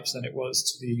scale-ups than it was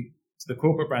to the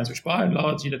corporate brands, which by and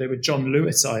large, they were John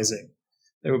Lewisizing.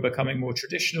 They were becoming more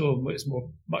traditional, it was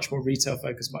much more retail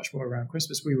focused, much more around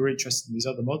Christmas. We were interested in these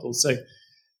other models. So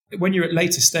when you're at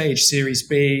later stage, Series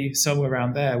B, somewhere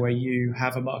around there, where you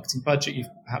have a marketing budget, you've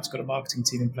perhaps got a marketing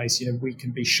team in place, we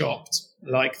can be shopped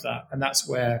like that. And that's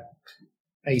where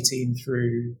 18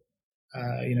 through,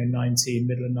 19,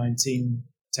 middle of 19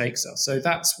 takes us. So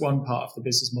that's one part of the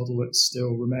business model that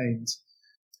still remains.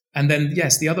 And then,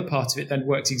 yes, the other part of it then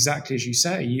works exactly as you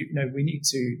say. You need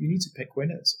to pick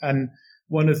winners. And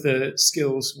one of the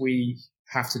skills we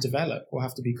have to develop or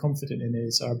have to be confident in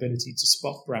is our ability to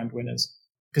spot brand winners,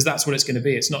 because that's what it's going to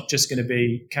be. It's not just going to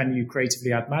be, can you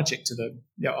creatively add magic to them?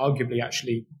 Arguably,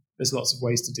 actually, there's lots of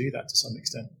ways to do that to some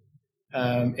extent.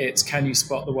 It's, can you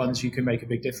spot the ones you can make a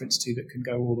big difference to that can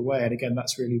go all the way? And again,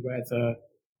 that's really where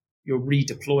you're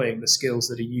redeploying the skills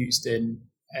that are used in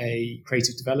a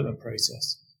creative development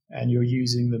process, and you're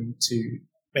using them to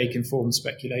make informed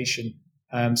speculation,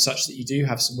 such that you do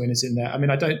have some winners in there. I mean,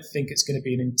 I don't think it's going to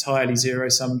be an entirely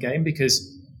zero-sum game,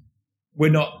 because we're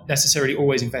not necessarily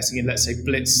always investing in, let's say,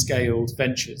 blitz-scaled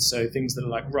ventures. So things that are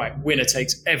like, right, winner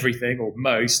takes everything or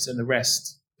most, and the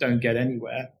rest don't get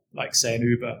anywhere, like, say, an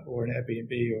Uber or an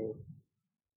Airbnb, or,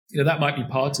 that might be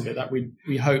part of it. That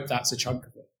we hope that's a chunk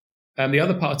of it. The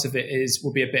other part of it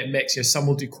will be a bit mixed. Some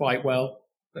will do quite well,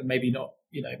 but maybe not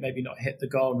hit the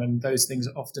goal. And those things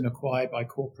are often acquired by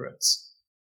corporates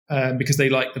because they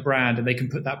like the brand and they can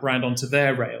put that brand onto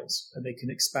their rails and they can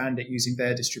expand it using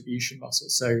their distribution muscle.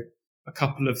 So a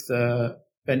couple of the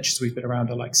ventures we've been around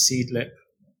are like Seedlip.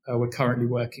 We're currently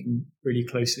working really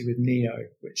closely with Neo,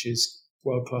 which is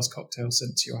world-class cocktails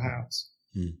sent to your house.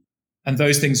 And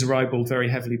those things are eyeballed very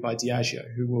heavily by Diageo,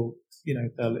 who will,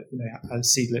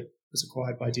 Seedlip was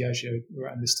acquired by Diageo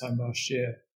around this time last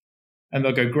year. And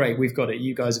they'll go, great, we've got it.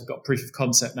 You guys have got proof of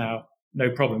concept now. No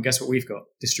problem. Guess what we've got?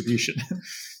 Distribution.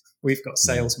 We've got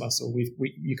sales muscle.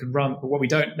 You can run, but what we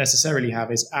don't necessarily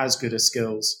have is as good as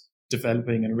skills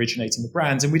developing and originating the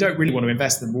brands. And we don't really want to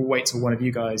invest in them. We'll wait till one of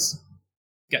you guys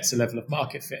gets a level of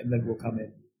market fit and then we'll come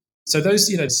in. So those,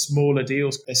 smaller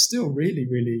deals, they're still really,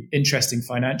 really interesting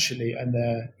financially. And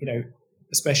they're,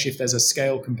 especially if there's a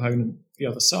scale component the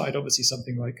other side, obviously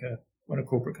something like when a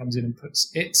corporate comes in and puts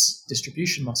its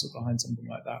distribution muscle behind something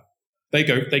like that, they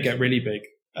get really big.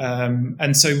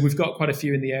 And so we've got quite a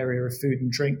few in the area of food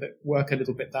and drink that work a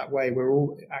little bit that way. We're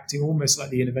all acting almost like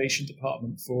the innovation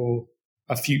department for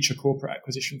a future corporate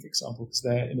acquisition, for example, because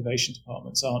their innovation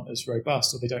departments aren't as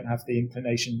robust or they don't have the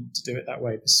inclination to do it that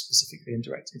way, specifically in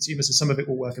direct to consumer. So some of it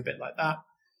will work a bit like that.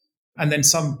 And then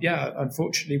some,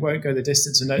 unfortunately won't go the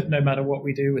distance. And no matter what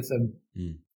we do with them,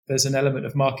 there's an element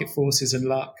of market forces and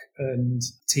luck and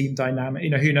team dynamic,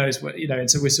 who knows what, and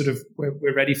so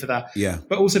we're ready for that. Yeah.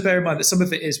 But also bear in mind that some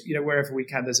of it is, wherever we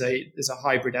can, there's a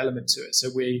hybrid element to it. So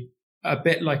we, a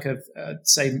bit like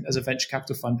same as a venture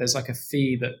capital fund, there's like a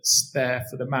fee that's there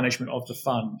for the management of the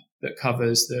fund that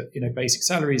covers the, basic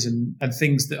salaries and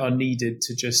things that are needed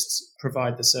to just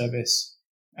provide the service.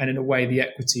 And in a way, the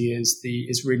equity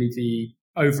is really the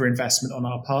overinvestment on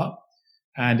our part.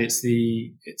 And it's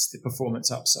the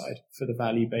performance upside for the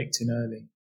value baked in early.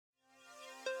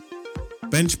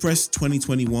 Benchpress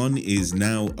 2021 is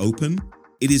now open.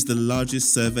 It is the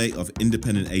largest survey of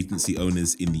independent agency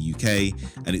owners in the UK,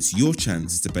 and it's your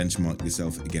chance to benchmark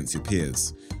yourself against your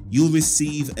peers. You'll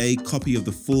receive a copy of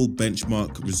the full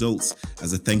benchmark results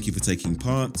as a thank you for taking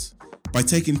part. By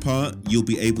taking part, you'll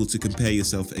be able to compare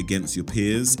yourself against your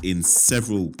peers in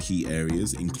several key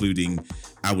areas, including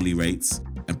hourly rates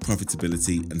and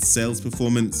profitability and sales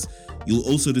performance. You'll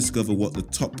also discover what the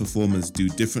top performers do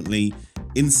differently,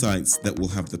 insights that will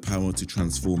have the power to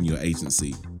transform your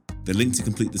agency. The link to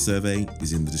complete the survey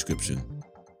is in the description.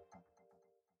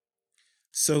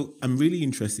 So I'm really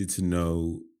interested to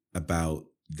know about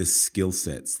the skill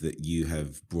sets that you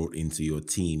have brought into your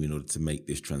team in order to make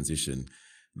this transition.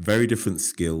 Very different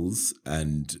skills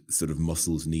and sort of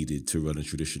muscles needed to run a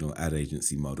traditional ad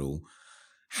agency model.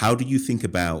 How do you think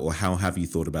about, or how have you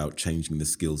thought about changing the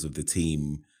skills of the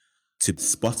team to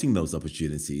spotting those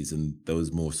opportunities and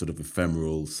those more sort of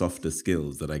ephemeral, softer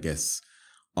skills that I guess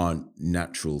aren't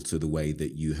natural to the way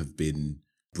that you have been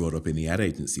brought up in the ad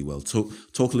agency world?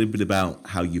 Talk a little bit about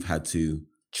how you've had to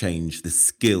change the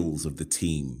skills of the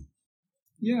team.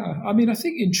 Yeah, I mean, I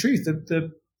think in truth,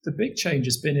 the big change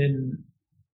has been in,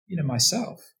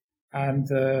 myself and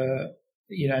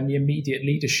and the immediate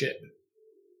leadership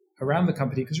around the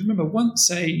company. Because remember, once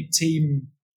a team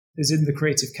is in the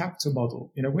creative capital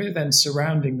model, we're then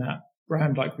surrounding that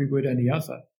brand like we would any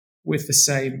other, with the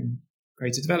same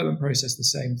creative development process, the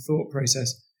same thought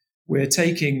process. We're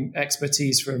taking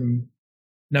expertise from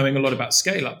knowing a lot about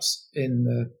scale-ups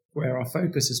where our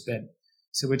focus has been.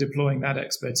 So we're deploying that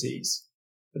expertise.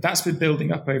 But that's been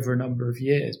building up over a number of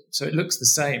years. So it looks the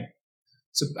same.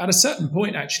 So at a certain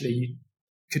point, actually, you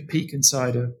could peek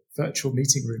inside a virtual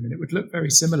meeting room and it would look very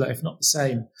similar, if not the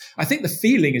same. I think the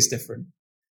feeling is different.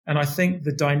 And I think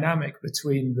the dynamic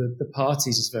between the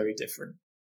parties is very different.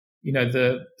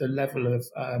 The level of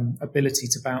ability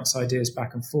to bounce ideas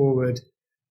back and forward,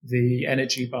 the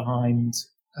energy behind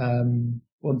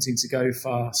wanting to go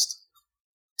fast,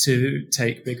 to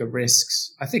take bigger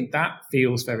risks. I think that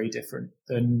feels very different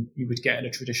than you would get in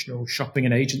a traditional shopping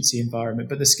and agency environment.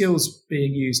 But the skills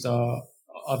being used are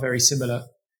very similar,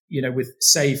 with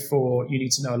save for you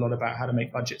need to know a lot about how to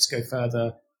make budgets go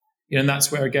further. And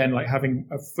that's where, again, like having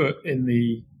a foot in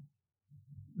the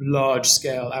large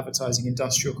scale advertising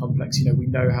industrial complex, we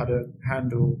know how to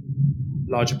handle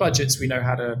larger budgets. We know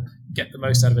how to get the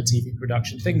most out of a TV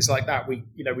production, things like that. We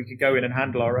could go in and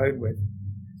handle our own with,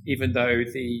 even though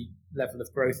the level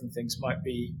of growth and things might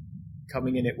be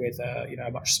coming in it with a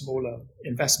much smaller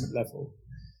investment level.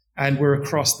 And we're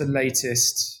across the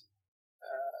latest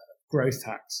growth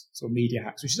hacks or media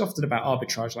hacks, which is often about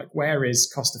arbitrage, like where is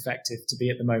cost effective to be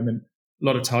at the moment, a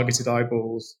lot of targeted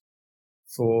eyeballs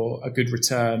for a good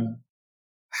return,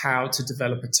 how to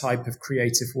develop a type of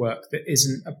creative work that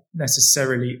isn't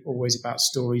necessarily always about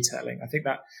storytelling. I think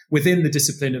that within the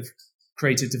discipline of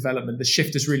creative development, the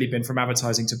shift has really been from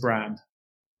advertising to brand.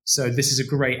 So this is a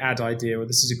great ad idea, or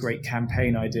this is a great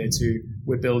campaign idea, to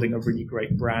we're building a really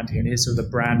great brand here. And here's sort of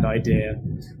the brand idea,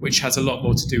 which has a lot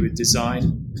more to do with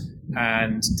design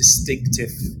and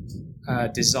distinctive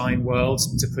design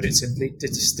worlds, to put it simply, the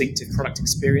distinctive product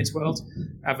experience world.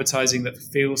 Advertising that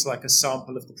feels like a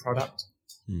sample of the product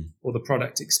or the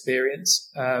product experience.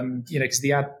 Because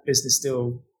the ad business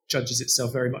still judges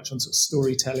itself very much on sort of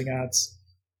storytelling ads,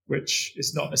 which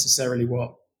is not necessarily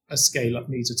what a scale up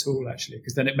needs at all, actually,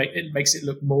 because then it makes it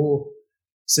look more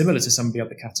similar to some of the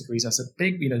other categories. That's a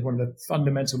big, one of the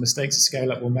fundamental mistakes a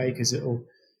scale up will make is it'll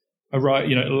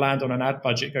land on an ad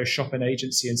budget, go shop an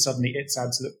agency, and suddenly its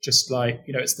ads look just like,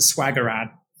 it's the Swagger ad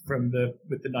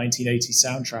with the 1980s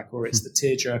soundtrack, or it's the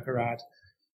tearjerker ad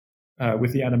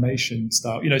with the animation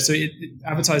style. So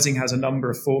advertising has a number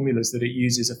of formulas that it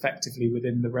uses effectively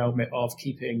within the realm of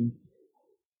keeping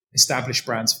established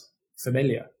brands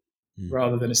familiar,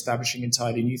 rather than establishing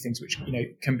entirely new things, which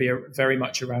can be very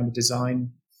much around a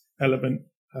design element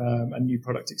and new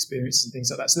product experiences and things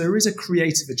like that. So there is a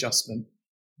creative adjustment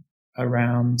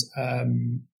around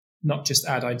not just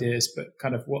ad ideas, but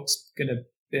kind of what's going to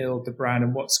build the brand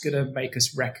and what's going to make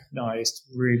us recognized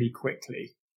really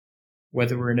quickly,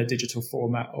 whether we're in a digital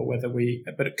format or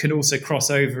but it can also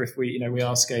cross over if we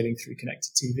are scaling through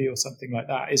connected TV or something like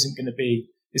that. It's going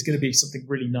to be something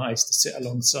really nice to sit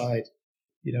alongside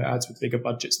ads with bigger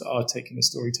budgets that are taking a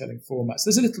storytelling format. So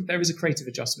there is a creative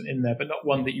adjustment in there, but not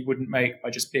one that you wouldn't make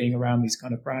by just being around these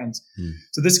kind of brands.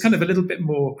 So there's kind of a little bit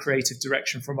more creative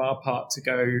direction from our part to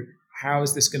go, how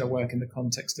is this going to work in the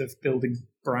context of building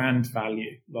brand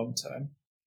value long term?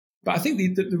 But I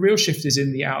think the real shift is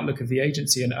in the outlook of the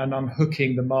agency and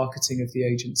unhooking the marketing of the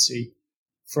agency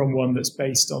from one that's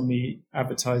based on the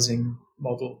advertising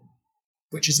model,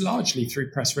 which is largely through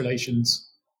press relations.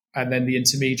 And then the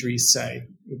intermediaries say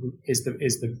is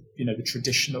the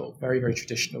traditional, very, very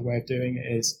traditional way of doing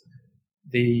it is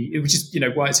which is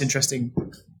why it's interesting.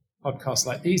 Podcasts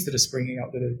like these that are springing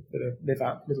up that live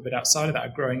out a little bit outside of that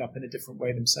are growing up in a different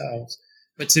way themselves.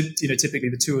 But typically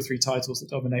the 2 or 3 titles that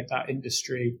dominate that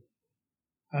industry,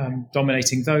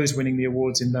 dominating those, winning the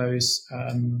awards in those,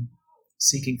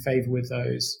 seeking favor with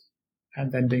those,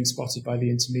 and then being spotted by the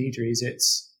intermediaries.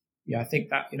 I think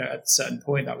that, at a certain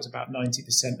point, that was about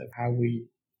 90% of how we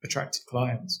attracted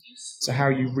clients. So how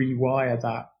you rewire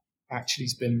that actually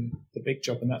has been the big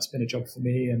job. And that's been a job for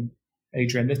me and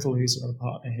Adrian Little, who's another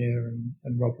partner here,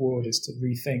 and Rob Ward, is to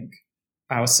rethink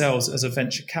ourselves as a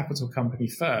venture capital company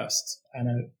first and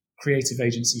a creative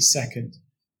agency second.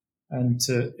 And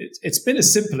it's been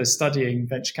as simple as studying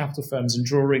venture capital firms and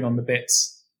drawing on the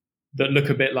bits that look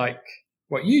a bit like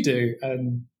what you do,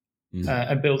 and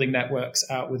building networks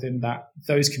out within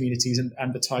those communities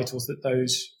and the titles that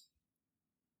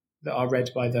are read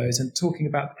by those, and talking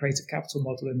about the creative capital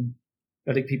model and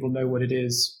letting people know what it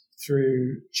is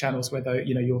through channels where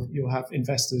you'll have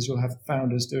investors, you'll have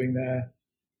founders doing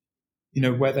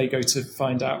where they go to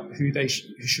find out who they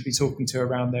should be talking to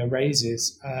around their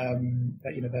raises,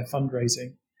 their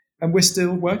fundraising. And we're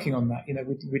still working on that.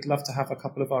 We'd love to have a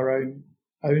couple of our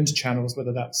owned channels,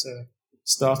 whether that's a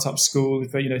startup school,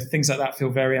 but things like that feel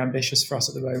very ambitious for us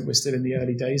at the moment. We're still in the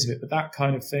early days of it, but that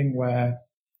kind of thing where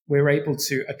we're able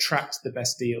to attract the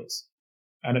best deals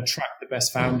and attract the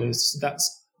best founders. That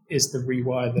is the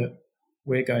rewire that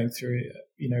we're going through,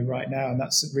 right now. And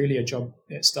that's really a job.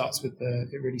 It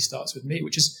really starts with me,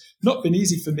 which has not been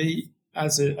easy for me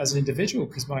as an individual,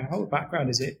 because my whole background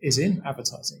is in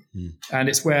advertising. And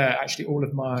it's where actually all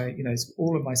of my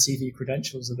CV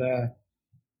credentials are there.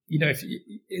 If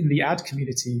in the ad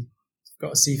community, I've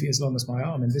got a CV as long as my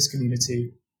arm. In this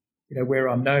community, we're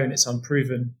unknown, it's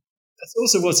unproven. That's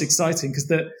also what's exciting, because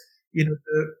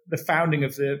the founding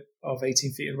of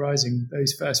 18 Feet and Rising,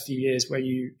 those first few years where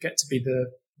you get to be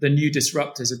the new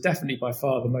disruptors, are definitely by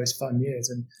far the most fun years.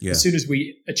 And as soon as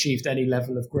we achieved any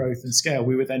level of growth and scale,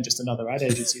 we were then just another ad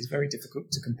agency. It's very difficult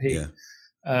to compete.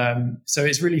 So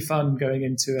it's really fun going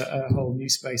into a whole new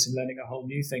space and learning a whole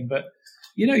new thing. But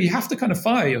you have to kind of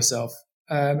fire yourself.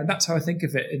 And that's how I think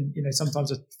of it. And,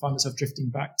 sometimes I find myself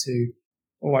drifting back to,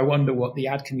 I wonder what the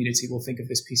ad community will think of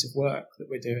this piece of work that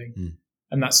we're doing.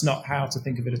 And that's not how to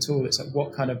think of it at all. It's like,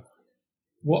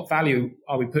 what value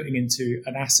are we putting into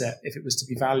an asset if it was to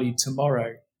be valued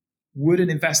tomorrow? Would an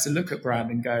investor look at brand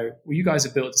and go, well, you guys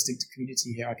have built a distinctive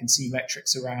community here. I can see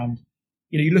metrics around,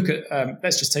 you look at,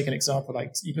 let's just take an example.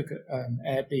 Like you look at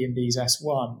Airbnb's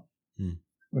S1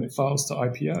 when it files to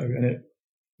IPO, and it,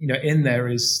 in there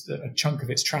is a chunk of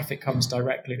its traffic comes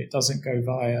directly and it doesn't go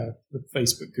via the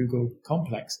Facebook, Google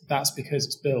complex. That's because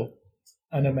it's built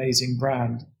an amazing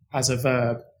brand as a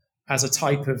verb, as a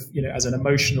type of, as an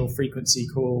emotional frequency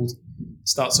called,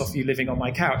 starts off you living on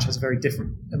my couch, has a very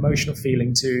different emotional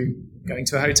feeling to going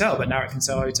to a hotel, but now it can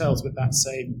sell hotels with that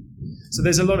same. So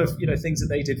there's a lot of, things that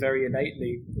they did very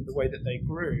innately in the way that they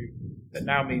grew that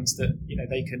now means that,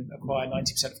 they can acquire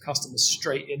 90% of customers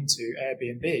straight into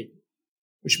Airbnb,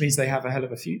 which means they have a hell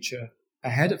of a future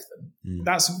ahead of them.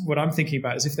 That's what I'm thinking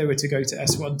about, is if they were to go to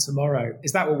S1 tomorrow,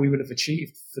 is that what we would have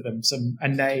achieved for them? A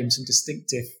name, some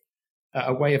distinctive,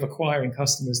 a way of acquiring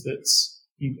customers that's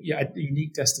a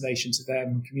unique destination to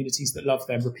them, communities that love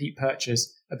them, repeat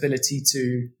purchase, ability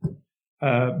to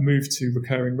move to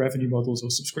recurring revenue models or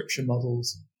subscription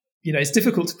models. It's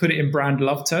difficult to put it in brand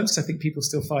love terms, because I think people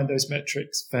still find those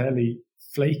metrics fairly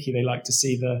flaky. They like to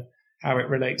see how it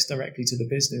relates directly to the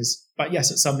business. But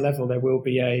yes, at some level, there will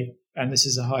be and this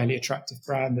is a highly attractive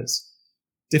brand that's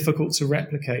difficult to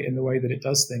replicate in the way that it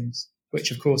does things,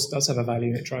 which of course does have a value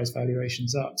and it drives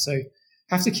valuations up. So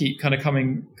have to keep kind of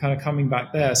coming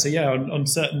back there. So yeah, on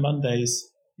certain Mondays,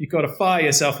 you've got to fire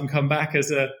yourself and come back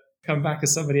as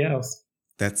somebody else.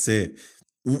 That's it.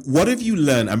 What have you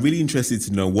learned? I'm really interested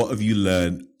to know, what have you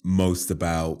learned most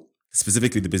about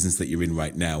specifically the business that you're in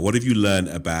right now? What have you learned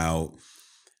about,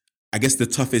 I guess, the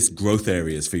toughest growth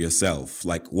areas for yourself?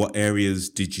 Like, what areas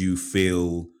did you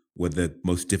feel were the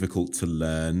most difficult to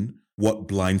learn? What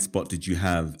blind spot did you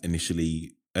have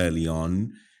initially early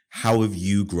on? How have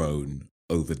you grown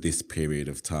over this period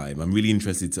of time? I'm really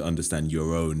interested to understand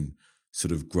your own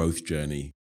sort of growth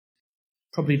journey.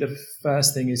 Probably the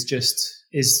first thing is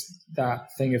that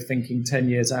thing of thinking 10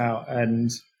 years out and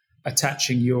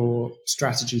attaching your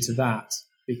strategy to that.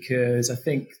 Because I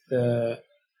think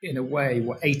in a way,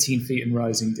 what 18 Feet and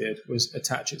Rising did was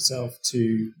attach itself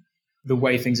to the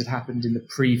way things had happened in the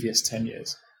previous 10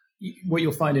 years. What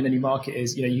you'll find in any market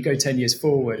is, you go 10 years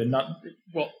forward and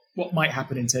what might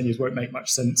happen in 10 years won't make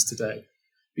much sense today.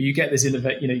 But you get this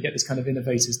you get this kind of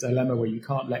innovator's dilemma where you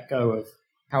can't let go of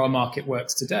how a market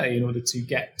works today in order to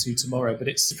get to tomorrow. But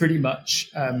it's pretty much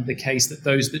the case that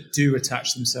those that do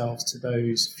attach themselves to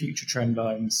those future trend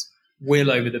lines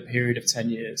will, over the period of 10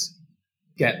 years,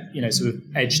 get, sort of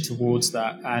edge towards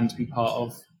that and be part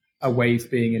of a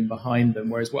wave being in behind them.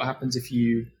 Whereas what happens if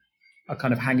you are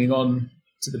kind of hanging on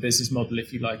to the business model,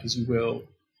 if you like, as you will,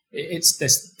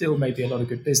 there's still maybe a lot of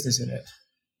good business in it,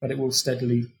 but it will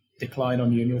steadily decline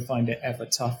on you and you'll find it ever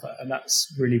tougher. And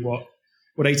that's really what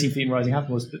 18 Feet and Rising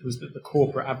happened, was that the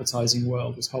corporate advertising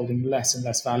world was holding less and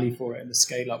less value for it, and the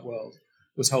scale-up world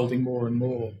was holding more and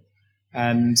more.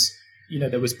 And,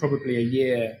 there was probably a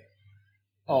year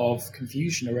of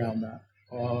confusion around that.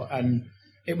 And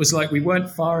it was like we weren't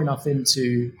far enough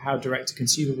into how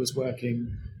direct-to-consumer was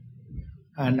working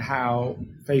and how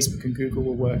Facebook and Google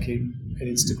were working, and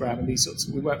Instagram and these sorts.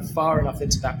 We weren't far enough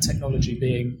into that technology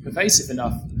being pervasive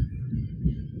enough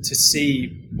to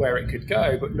see where it could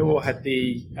go, but nor had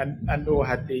the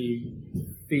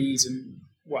fees and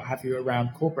what have you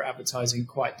around corporate advertising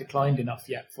quite declined enough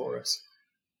yet for us.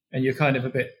 and you're kind of a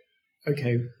bit,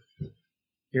 okay,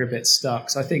 you're a bit stuck.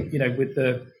 So I think, with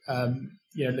the,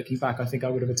 looking back, I think I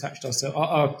would have attached ourselves.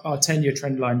 Our 10-year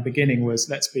trend line beginning was,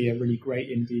 let's be a really great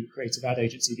indie creative ad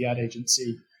agency, the ad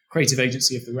agency, creative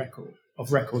agency of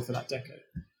record for that decade.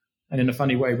 And in a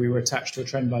funny way, we were attached to a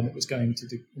trend line that was going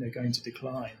to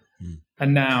decline.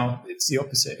 And now it's the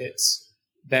opposite.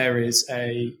 There is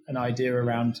an idea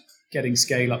around getting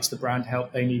scale ups, the brand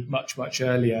help they need much, much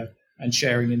earlier, and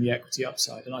sharing in the equity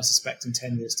upside. And I suspect in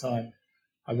 10 years' time,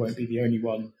 I won't be the only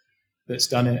one that's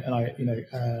done it, and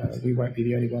we won't be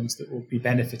the only ones that will be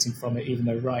benefiting from it. Even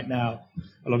though right now,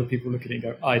 a lot of people look at it and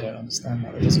go, "I don't understand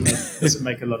that. It doesn't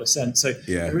make a lot of sense." So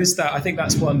there is that. I think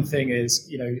that's one thing.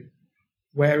 Is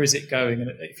where is it going? And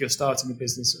if you're starting a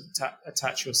business,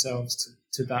 attach yourselves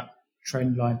to that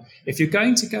trend line. If you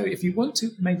want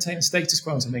to maintain a status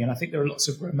quo on something, and I think there are lots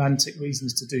of romantic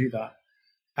reasons to do that,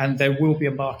 and there will be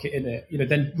a market in it,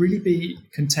 then really be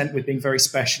content with being very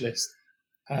specialist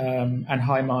and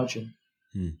high margin.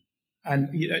 And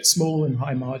it's small and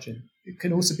high margin. It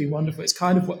can also be wonderful. It's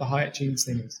kind of what the Hyatt Jeans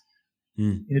thing is.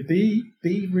 Be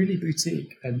really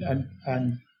boutique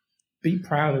and be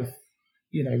proud of,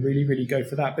 really, really go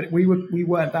for that. But we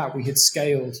weren't that. We had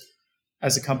scaled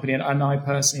as a company, and I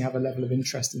personally have a level of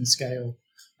interest in scale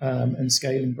and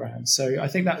scaling brands. So I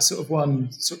think that's sort of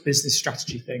one sort of business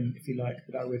strategy thing, if you like,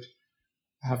 that I would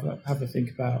have a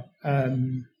think about.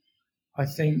 I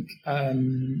think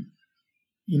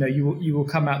you will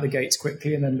come out the gates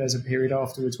quickly, and then there's a period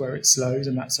afterwards where it slows,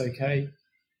 and that's okay.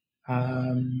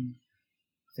 I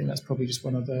think that's probably just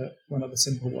one other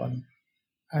simple one.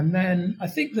 And then I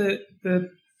think the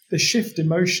shift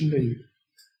emotionally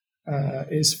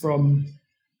is from,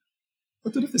 I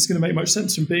don't know if this is going to make much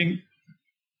sense, from being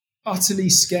utterly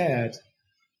scared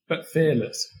but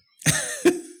fearless.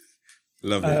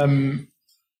 Love it.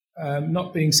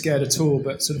 Not being scared at all,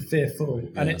 but sort of fearful.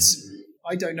 Yeah. And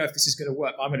I don't know if this is going to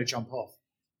work, but I'm going to jump off.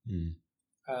 And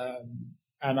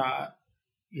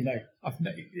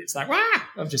it's like,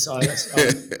 I'm just,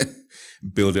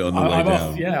 build it on the way down.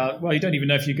 Off. Yeah. Well, you don't even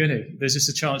know if you're going to. There's just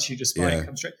a chance you just might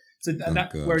come straight. So,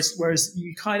 whereas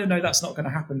you kind of know that's not going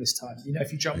to happen this time.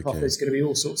 If you jump off, there's going to be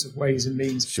all sorts of ways and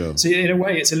means. Sure. So in a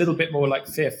way, it's a little bit more like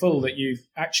fearful that you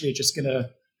actually are just going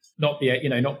to not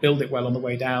build it well on the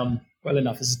way down well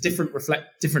enough. It's a different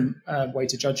way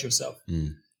to judge yourself.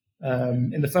 In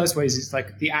the first ways, it's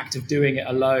like the act of doing it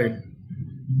alone,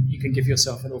 you can give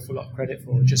yourself an awful lot of credit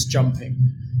for. Just jumping,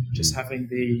 just having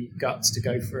the guts to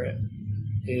go for it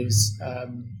is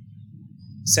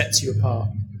sets you apart.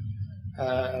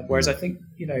 Whereas I think,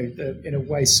 in a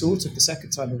way, sort of the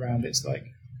second time around, it's like,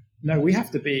 no, we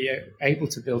have to be able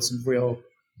to build some real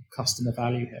customer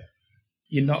value here.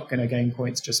 You're not going to gain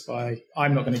points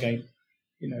I'm not going to gain,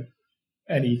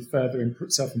 any further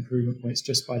self-improvement points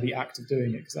just by the act of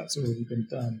doing it, because that's already been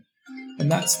done. And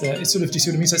it's sort of, do you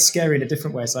see what I mean? So it's scary in a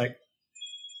different way. It's like,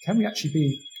 can we actually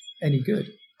be any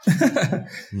good?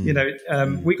 We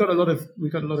got a lot of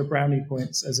brownie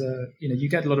points you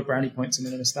get a lot of brownie points in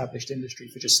an established industry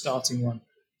for just starting one.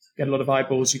 You get a lot of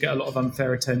eyeballs, you get a lot of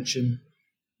unfair attention.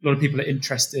 A lot of people are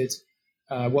interested.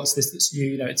 What's this that's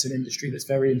new? It's an industry that's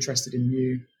very interested in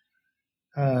new.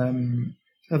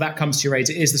 So that comes to your aid.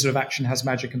 It is the sort of action has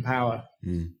magic and power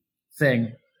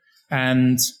thing.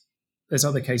 And there's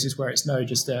other cases where it's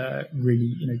just a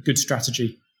really, good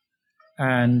strategy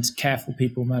and careful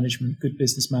people management, good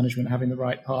business management, having the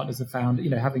right partners, the founder,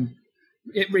 having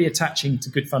it reattaching to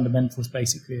good fundamentals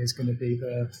basically is going to be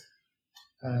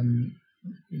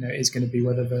is going to be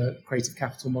whether the creative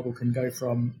capital model can go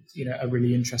from, a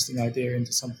really interesting idea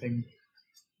into something,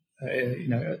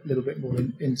 a little bit more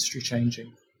industry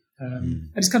changing. And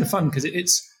it's kind of fun because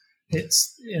it's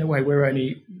in a way we're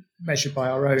only measured by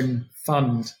our own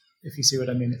fund, if you see what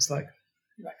I mean. It's like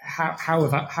how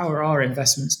are our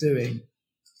investments doing?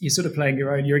 You're sort of playing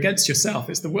your own. You're against yourself.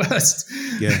 It's the worst.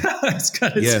 Yeah. It's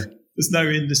kind of, there's no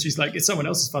industries like it's someone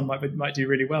else's fund might do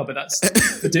really well, but that's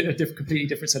for a completely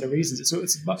different set of reasons.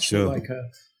 It's much more like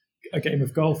a game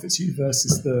of golf. It's you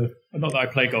versus not that I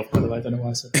play golf, by the way. I don't know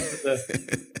why I said that. But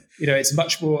it's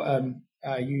much more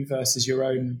you versus your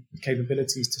own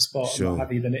capabilities to spot and what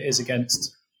have you than it is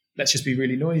against, let's just be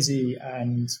really noisy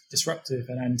and disruptive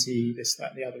and anti this,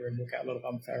 that, and the other, and we'll get a lot of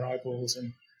unfair eyeballs,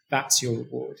 and that's your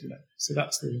reward, So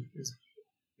there's a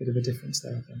bit of a difference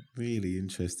there, I think. Really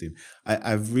interesting.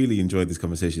 I've really enjoyed this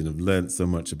conversation. I've learned so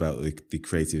much about the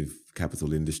creative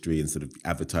capital industry and sort of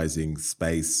advertising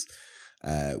space,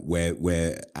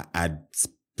 where ad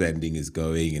spending is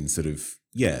going, and sort of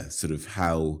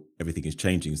how everything is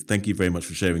changing. So thank you very much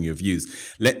for sharing your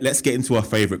views. Let's get into our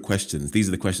favorite questions. These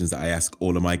are the questions that I ask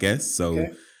all of my guests. So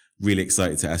really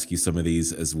excited to ask you some of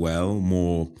these as well.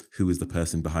 More who is the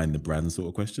person behind the brand sort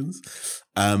of questions.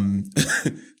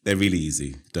 They're really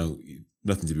easy.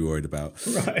 Nothing to be worried about.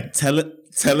 Right.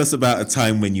 Tell us about a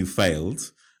time when you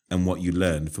failed and what you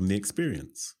learned from the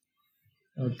experience.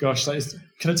 Oh gosh,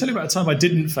 can I tell you about a time I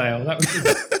didn't fail? That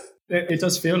was. It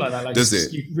does feel like that. Like, does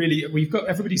it?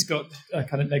 Everybody's got a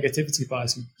kind of negativity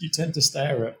bias. You tend to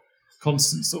stare at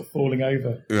constant sort of falling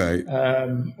over, right?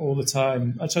 All the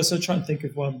time. I try and think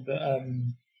of one that.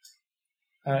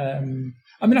 I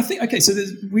mean, I think okay. So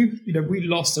we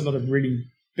lost a lot of really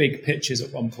big pitches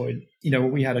at one point.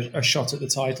 We had a shot at the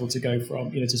title to go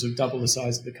from to sort of double the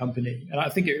size of the company, and I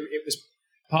think it was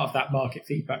part of that market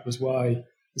feedback was why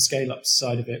the scale up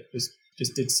side of it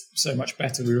just did so much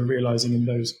better. We were realizing in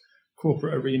those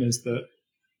corporate arenas that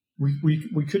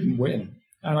we couldn't win,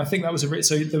 and I think that was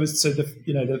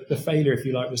the failure, if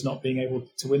you like, was not being able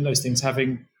to win those things,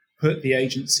 having put the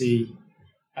agency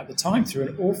at the time through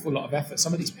an awful lot of effort.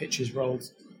 Some of these pitches rolled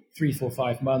 3, 4,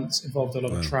 5 months, involved a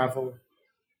lot of travel,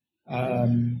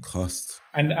 cost,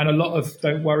 and a lot of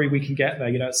don't worry, we can get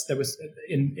there. There was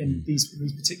in these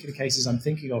particular cases I'm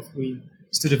thinking of, we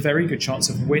stood a very good chance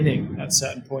of winning at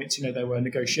certain points. There were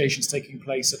negotiations taking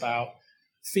place about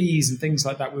fees and things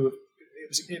like that.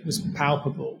 It was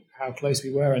palpable how close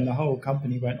we were, and the whole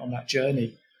company went on that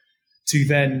journey to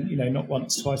then, not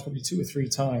once, twice, probably 2 or 3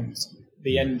 times.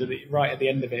 Right at the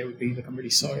end of it would be like, I'm really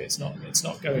sorry, it's not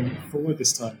going forward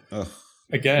this time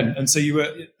again. And so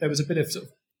there was a bit of sort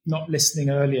of not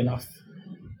listening early enough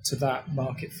to that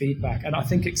market feedback. And I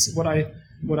think it's what I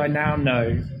now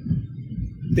know.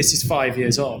 This is 5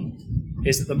 years on.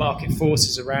 Is that the market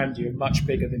forces around you are much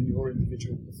bigger than your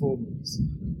individual performance.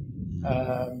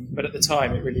 But at the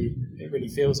time, it really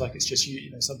feels like it's just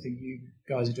something you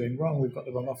guys are doing wrong. We've got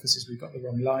the wrong offices, we've got the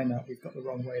wrong lineup, we've got the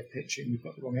wrong way of pitching, we've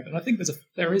got the wrong. And I think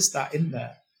there is that in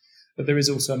there, but there is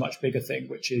also a much bigger thing,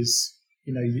 which is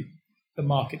the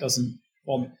market doesn't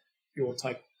want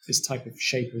this type of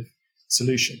shape of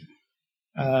solution,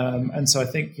 and so I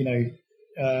think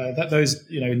that those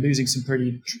losing some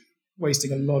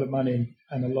wasting a lot of money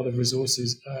and a lot of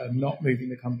resources, not moving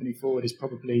the company forward is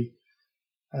probably,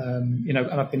 and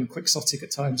I've been quixotic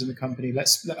at times in the company.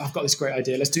 I've got this great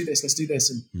idea. Let's do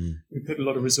this. And we put a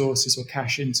lot of resources or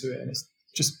cash into it. And it's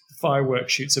just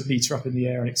fireworks, shoots a meter up in the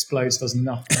air and explodes, does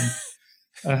nothing.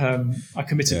 I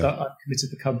committed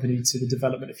the company to the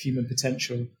development of human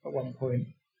potential at one point.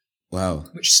 Wow.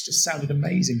 Which just sounded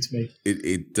amazing to me.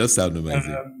 It does sound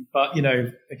amazing. But,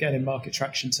 again, in market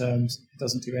traction terms, it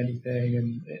doesn't do anything,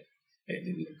 and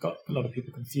it got a lot of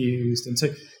people confused. And so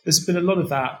there's been a lot of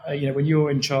that. When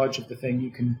you're in charge of the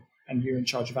thing, and you're in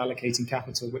charge of allocating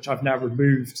capital, which I've now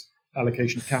removed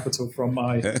allocation of capital from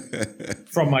my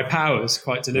powers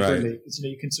quite deliberately. Right. Because,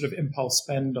 you can sort of impulse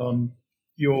spend on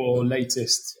your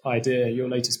latest idea, your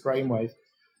latest brainwave.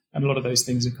 And a lot of those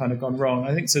things have kind of gone wrong.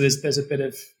 I think so. There's a bit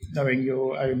of knowing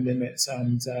your own limits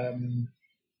and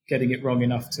getting it wrong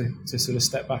enough to sort of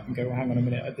step back and go, well, hang on a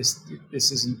minute,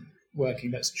 this isn't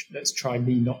working. Let's try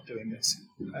me not doing this.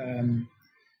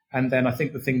 And then I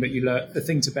think the thing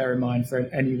to bear in mind for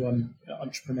anyone,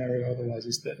 entrepreneurial or otherwise,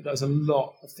 is that there's a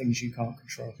lot of things you can't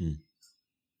control.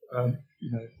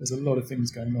 There's a lot of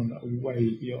things going on that are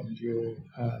way beyond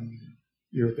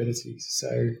your abilities.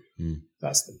 So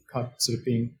that's the kind of sort of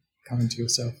being kind to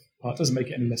yourself part. It doesn't make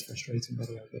it any less frustrating, by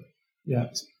the way, but yeah.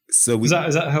 So is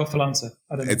that a helpful answer?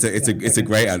 I don't know. It's a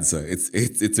great answer.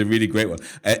 It's a really great one.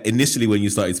 Initially, when you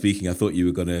started speaking, I thought you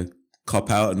were going to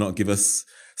cop out and not give us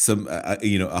some,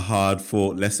 a hard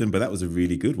fought lesson, but that was a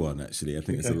really good one. Actually, I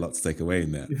think there's a lot to take away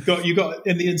in there. You got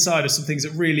in the inside of some things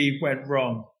that really went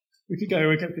wrong. We could get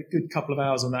a good couple of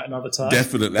hours on that another time.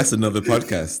 Definitely. That's another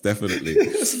podcast. Definitely.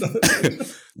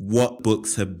 What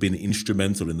books have been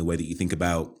instrumental in the way that you think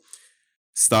about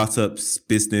startups,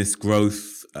 business,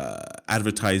 growth,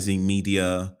 advertising,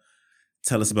 media?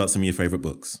 Tell us about some of your favorite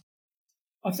books.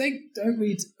 I think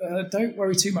don't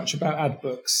worry too much about ad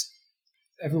books.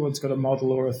 Everyone's got a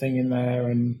model or a thing in there.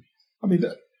 And I mean,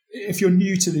 if you're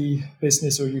new to the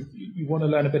business or you want to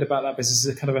learn a bit about that business,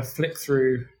 a kind of a flick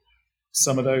through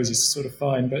some of those is sort of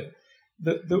fine, but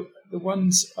the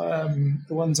ones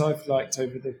I've liked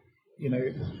over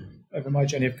my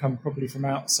journey have come probably from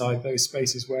outside those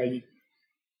spaces where you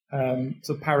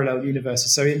sort of parallel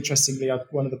universes. So interestingly,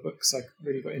 one of the books I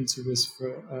really got into was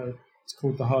it's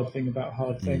called The Hard Thing About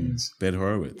Hard Things. Ben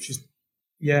Horowitz,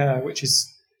 which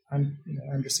is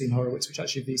Andreessen Horowitz, which is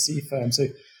actually a VC firm. So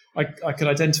I could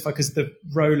identify, because the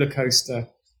roller coaster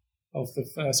of the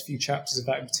first few chapters of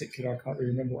that in particular, I can't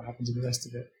really remember what happens in the rest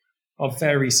of it, are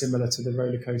very similar to the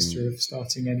roller coaster of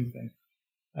starting anything.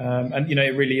 And, you know,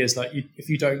 it really is like if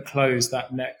you don't close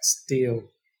that next deal,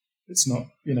 it's not,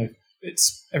 you know,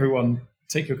 it's everyone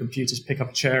take your computers, pick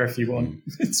up a chair if you want.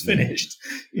 It's finished.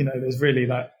 You know, there's really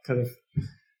that kind of,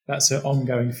 that's an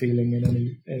ongoing feeling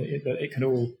that it can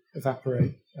all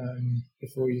evaporate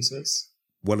before you. So it's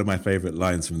one of my favorite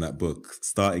lines from that book.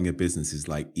 Starting a business is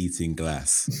like eating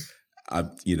glass.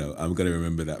 I'm going to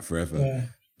remember that forever. Yeah.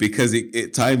 Because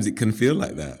at times it can feel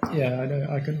like that. Yeah, I know.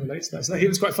 I can relate to that. So it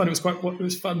was quite fun. It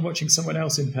was fun watching someone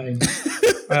else in pain,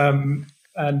 and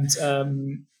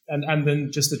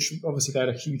then just obviously they had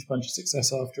a huge bunch of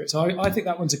success after it. So I think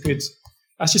that one's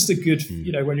that's just a good,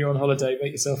 you know, when you're on holiday,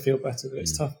 make yourself feel better. But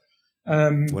it's tough.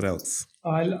 What else?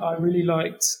 I really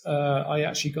liked. I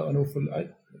actually got an awful.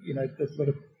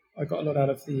 I got a lot out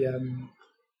of the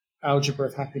Algebra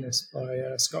of Happiness by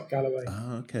Scott Galloway.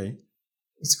 Oh, okay.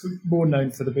 It's more known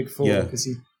for the Big Four because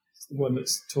he's the one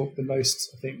that's talked the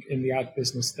most, I think, in the ad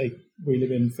business. We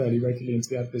live in fairly regularly into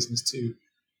the ad business to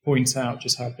point out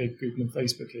just how big Google and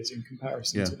Facebook is in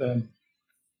comparison to them.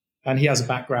 And he has a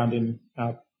background in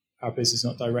our business,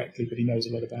 not directly, but he knows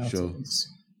a lot about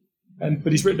it.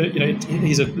 But he's written, you know,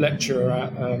 he's a lecturer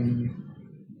at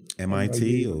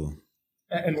MIT or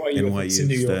NYU in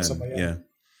New York somewhere. Yeah.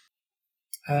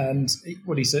 And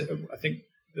what he said, I think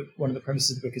one of the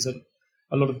premises of the book is that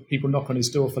a lot of people knock on his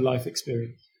door for life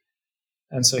experience.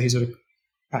 And so he sort of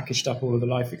packaged up all of the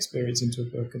life experience into a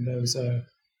book. And there was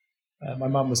my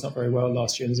mum was not very well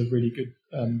last year. And there's a really good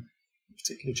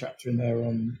particular chapter in there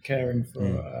on caring for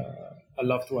a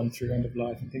loved one through end of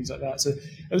life and things like that. So there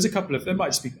was there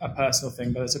might just be a personal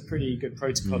thing, but there's a pretty good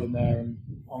protocol in there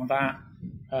on that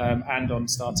and on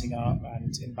starting up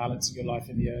and in balancing your life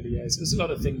in the early years. There's a lot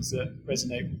of things that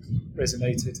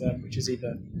resonated, which is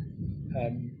either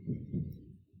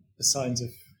the signs of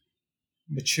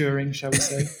maturing, shall we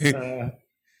say,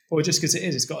 or just because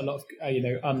it's got a lot of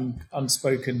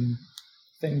unspoken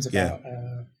things about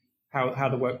how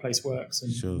the workplace works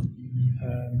and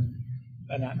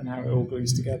and how it all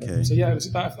glues together. Okay. So yeah,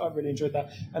 I really enjoyed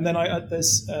that. And then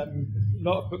there's a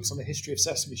lot of books on the history of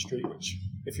Sesame Street, which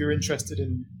if you're interested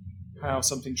in how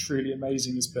something truly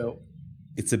amazing is built.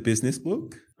 It's a business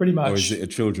book? Pretty much. Or is it a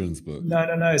children's book? No.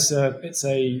 It's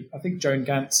I think Joan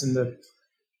Gantz and the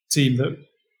team that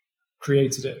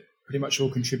created it pretty much all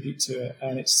contribute to it.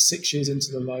 And it's 6 years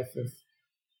into the life of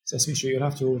Sesame Street. You'll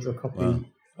have to order a copy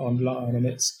online. And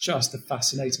it's just a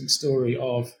fascinating story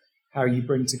of how you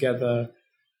bring together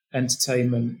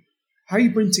entertainment, how you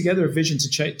bring together a vision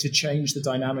to change the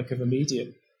dynamic of a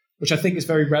medium, which I think is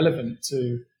very relevant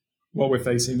to what we're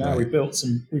facing now. Right. We've built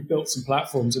some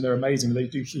platforms and they're amazing. They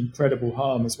do incredible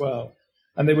harm as well.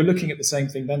 And they were looking at the same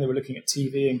thing then. They were looking at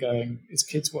TV and going, is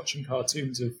kids watching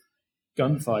cartoons of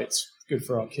gunfights good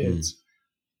for our kids?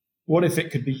 What if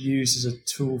it could be used as a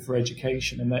tool for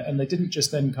education? And they didn't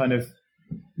just then kind of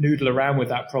noodle around with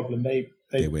that problem. They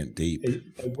went deep. They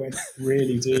went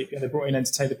really deep. And they brought in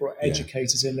entertainers, they brought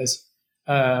educators in.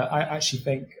 I actually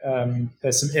think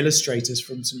there's some illustrators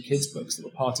from some kids' books that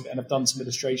were part of it and have done some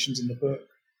illustrations in the book.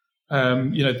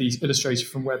 These illustrators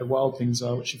from Where the Wild Things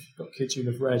Are, which if you've got kids who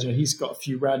have read, he's got a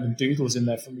few random doodles in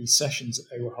there from these sessions that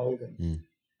they were holding.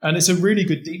 And it's a really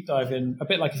good deep dive in, a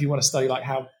bit like if you want to study like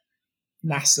how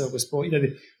NASA was brought,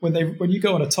 when you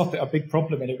go on a topic, a big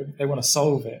problem, and they want to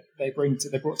solve it, they brought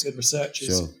together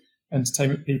researchers,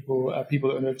 entertainment people, people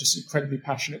that are just incredibly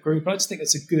passionate group. But I just think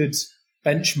it's a good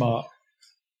benchmark,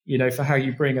 for how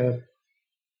you bring a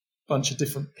bunch of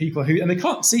different people and they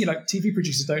can't see, like TV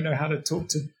producers don't know how to talk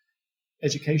to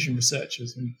education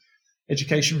researchers, and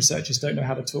education researchers don't know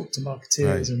how to talk to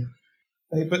marketeers.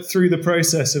 Right. But through the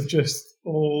process of just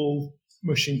all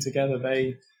mushing together,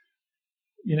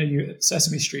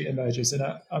 Sesame Street emerges, and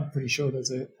I'm pretty sure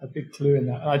there's a big clue in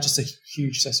that. And I'm just a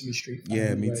huge Sesame Street fan.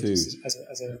 Yeah, me too.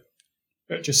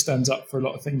 It just stands up for a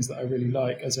lot of things that I really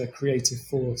like as a creative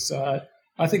force. So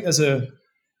I think there's a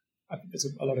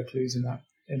lot of clues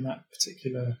in that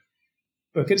particular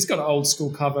book. It's got an old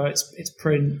school cover. It's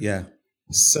print. Yeah.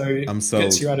 So it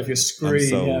gets you out of your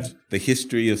screen. I'm sold. Yeah. The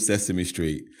history of Sesame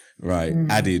Street, right?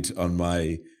 Added on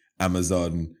my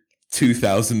Amazon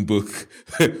 2,000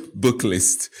 book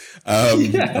list.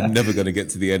 I'm never going to get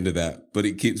to the end of that, but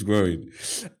it keeps growing.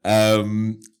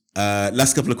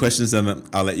 Last couple of questions, and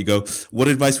I'll let you go. What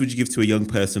advice would you give to a young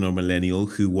person or millennial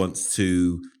who wants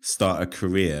to start a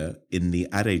career in the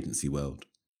ad agency world?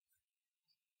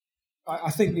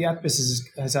 I think the ad business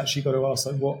has actually got to ask,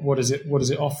 like, what is it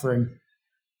offering?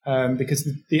 Because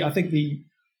I think the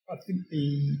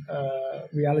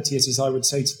reality is I would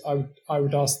say I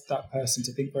would ask that person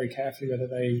to think very carefully whether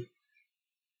they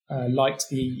liked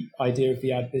the idea of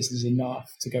the ad business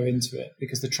enough to go into it,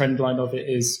 because the trend line of it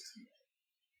is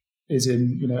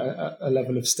in a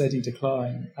level of steady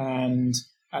decline, and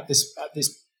at this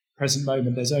present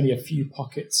moment, there's only a few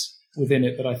pockets within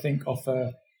it that I think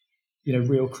offer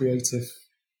real creative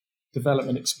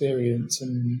development experience,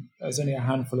 and there's only a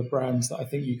handful of brands that I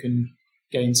think you can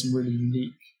gain some really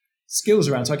unique skills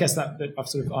around. So I guess that I've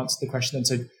sort of answered the question. And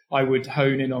so I would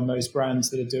hone in on those brands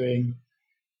that are doing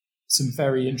some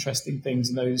very interesting things,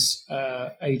 and those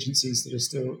agencies that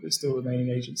are still remaining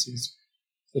agencies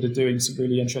that are doing some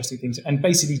really interesting things, and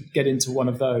basically get into one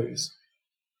of those,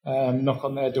 knock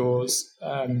on their doors.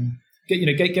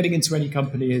 Getting into any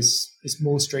company is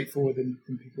more straightforward than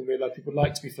people realize. People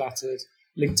like to be flattered.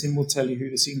 LinkedIn will tell you who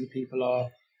the senior people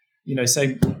are.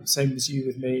 Same as you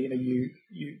with me.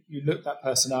 You look that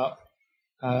person up,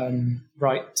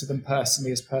 write to them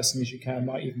personally as you can.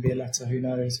 Might even be a letter. Who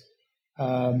knows?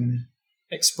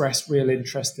 Express real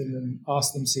interest in them.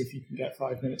 Ask them, see if you can get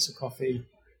 5 minutes of coffee,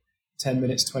 10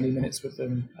 minutes, 20 minutes with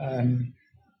them.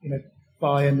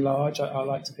 By and large, I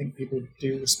like to think people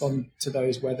do respond to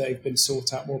those where they've been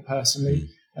sought out more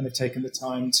personally and they've taken the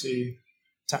time to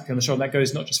tap you on the shoulder. That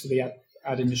goes not just for the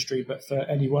ad industry, but for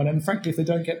anyone. And frankly, if they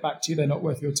don't get back to you, they're not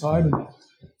worth your time, and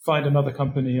find another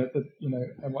company,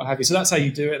 and what have you. So that's how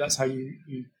you do it. That's how you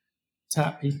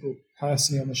tap people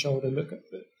personally on the shoulder. Look at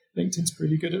LinkedIn's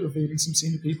pretty good at revealing some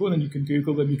senior people, and then you can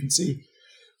Google them. You can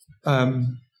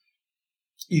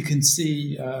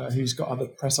see who's got other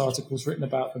press articles written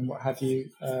about them, what have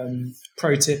you.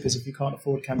 Pro tip is, if you can't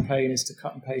afford Campaign, is to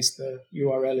cut and paste the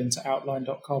URL into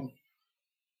outline.com,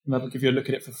 and that'll give you a look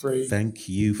at it for free. Thank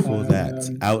you for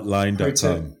that.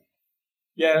 Outline.com.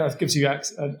 Yeah, that gives you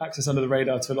access under the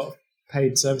radar to a lot of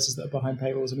paid services that are behind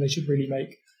paywalls, and they should really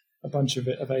make a bunch of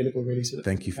it available, really. So that,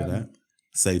 thank you for that.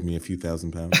 Saved me a few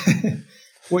 £1,000s.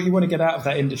 What you want to get out of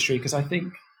that industry, because I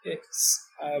think it's,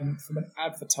 from an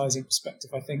advertising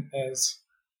perspective, I think there's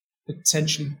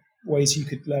potentially ways you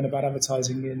could learn about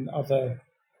advertising in other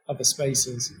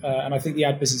spaces. And I think the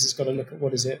ad business has got to look at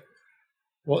what's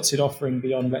it offering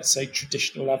beyond, let's say,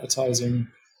 traditional advertising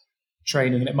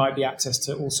training. And it might be access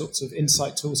to all sorts of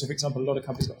insight tools. So, for example, a lot of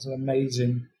companies have got some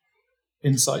amazing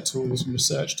insight tools and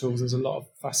research tools. There's a lot of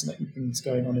fascinating things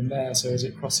going on in there. So is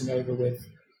it crossing over with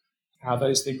how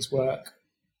those things work?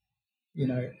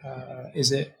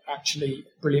 Is it actually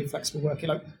brilliant flexible working?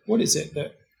 Like, what is it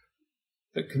that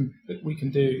we can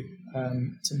do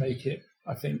to make it,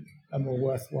 I think, a more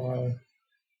worthwhile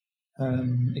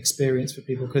experience for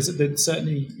people? Because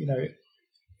certainly,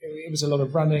 it was a lot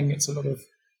of running. It's a lot of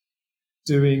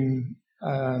doing,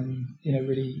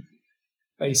 really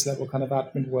base level kind of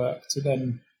admin work to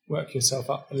then work yourself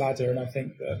up the ladder. And I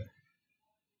think that,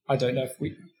 I don't know if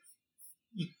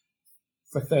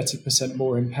for 30%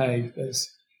 more in pay,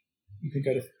 you could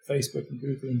go to Facebook and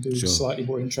Google and do slightly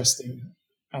more interesting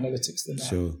analytics than that.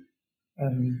 Sure.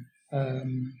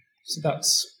 So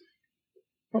that's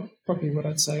probably what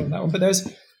I'd say on that one. But there's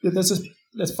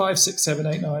 5, 6, 7,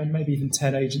 8, 9, maybe even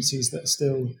 10 agencies that are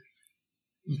still,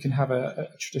 you can have a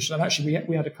traditional. And actually,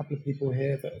 we had a couple of people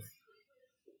here that,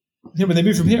 when they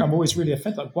move from here, I'm always really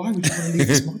offended. Like, why would you want to leave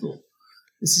this model?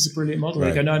 This is a brilliant model. Right.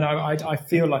 They go, no, I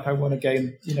feel like I want to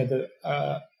gain,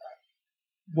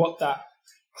 what that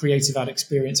creative ad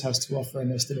experience has to offer,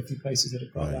 and there's still a few places that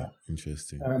have got that.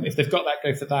 Interesting. If they've got that,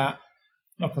 go for that.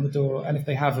 Knock on the door, and if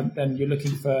they haven't, then you're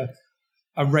looking for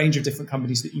a range of different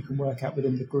companies that you can work at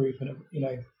within the group. And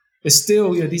there's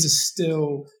still, these are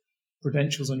still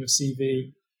credentials on your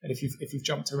CV. And if you've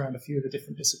jumped around a few of the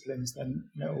different disciplines, then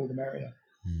all the merrier.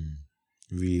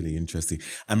 Really interesting.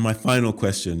 And my final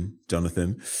question,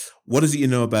 Jonathan, what is it you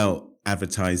know about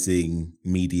advertising,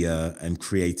 media, and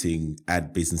creating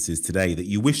ad businesses today that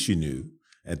you wish you knew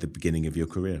at the beginning of your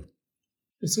career?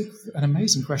 It's an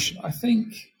amazing question. I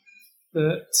think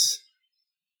that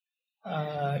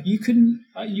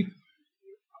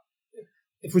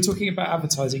if we're talking about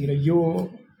advertising,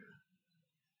 your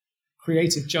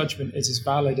creative judgment is as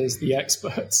valid as the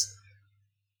experts.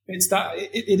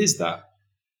 It is that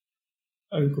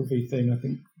Ogilvy thing, I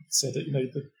think, said that,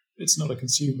 it's not a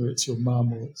consumer, it's your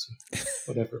mum, or it's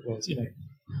whatever it was,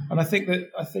 And I think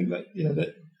that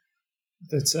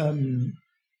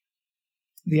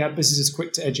the ad business is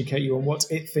quick to educate you on what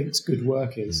it thinks good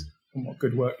work is and what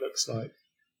good work looks like,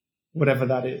 whatever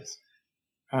that is.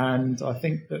 And I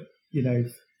think that,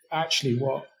 actually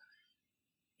what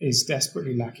is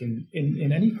desperately lacking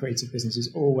in any creative business is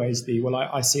always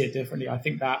I see it differently. I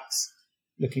think that's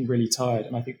looking really tired,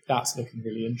 and I think that's looking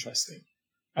really interesting.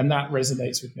 And that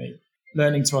resonates with me.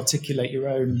 Learning to articulate your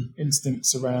own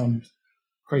instincts around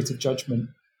creative judgment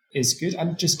is good,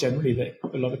 and just generally that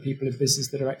a lot of people in business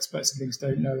that are experts in things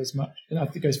don't know as much. And I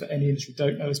think it goes for any industry,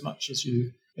 don't know as much as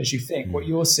you think. What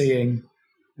you're seeing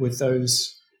with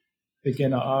those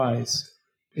beginner eyes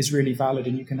is really valid,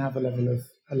 and you can have a level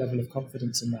of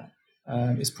confidence in that.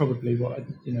 It's probably what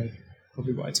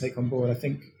I take on board. I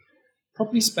think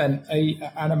probably spent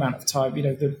an amount of time.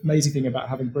 The amazing thing about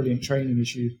having brilliant training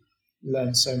is you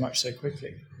learn so much so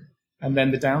quickly, and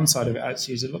then the downside of it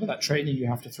actually is a lot of that training you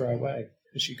have to throw away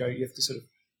as you go. You have to sort of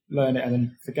learn it and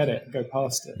then forget it and go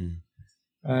past it.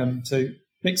 So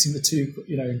mixing the two,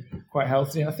 quite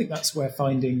healthy. And I think that's where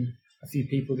finding a few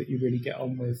people that you really get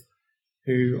on with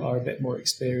who are a bit more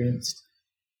experienced,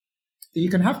 that you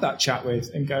can have that chat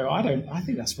with and go, I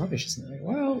think that's rubbish, isn't it?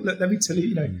 Well, let me tell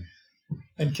you,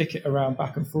 and kick it around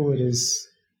back and forward is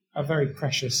a very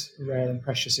rare and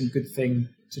precious and good thing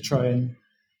to try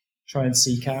and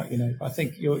seek out, But I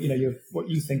think what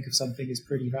you think of something is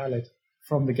pretty valid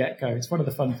from the get-go. It's one of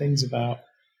the fun things about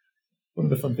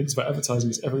advertising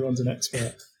is everyone's an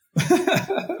expert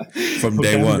from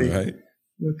day one, right?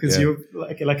 Because you're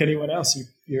like anyone else,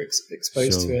 you're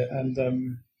exposed to it. And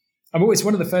I'm always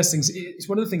one of the first things. It's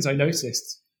one of the things I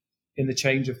noticed in the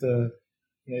changing of the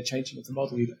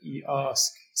model. You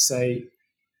ask, say,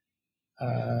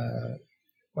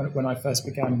 when I first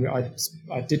began,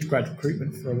 I did grad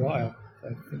recruitment for a while.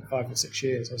 I think 5 or 6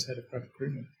 years. I was head of grad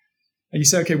recruitment. And you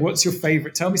say, okay, what's your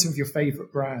favorite? Tell me some of your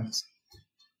favorite brands.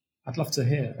 I'd love to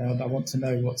hear. I want to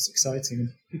know what's exciting. And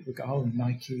people go,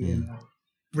 Nike, and I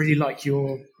really like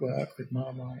your work with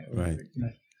Marmite. Or, right.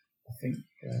 I think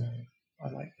I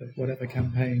like the whatever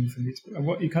campaign from these. And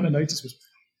what you kind of noticed was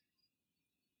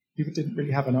people didn't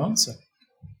really have an answer.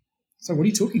 So what are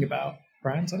you talking about?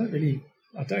 Brands? I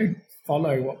don't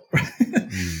follow what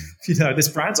there's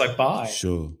brands I buy.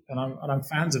 Sure. And I'm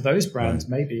fans of those brands,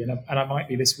 right. Maybe, and I might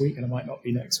be this week and I might not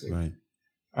be next week. Right.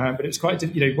 But it was quite,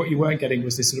 what you weren't getting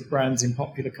was this sort of brands in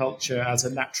popular culture as a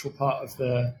natural part of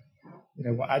the,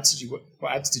 what ads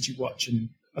did you watch? And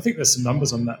I think there's some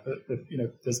numbers on that.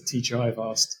 There's a teacher I've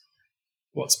asked,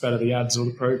 what's better, the ads or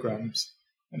the programs?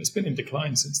 And it's been in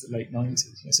decline since the late 90s.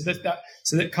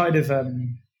 So that kind of,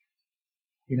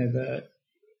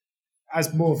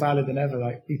 as more valid than ever,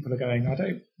 like people are going, I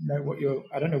don't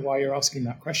know why you're asking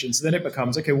that question. So then it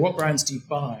becomes, okay, what brands do you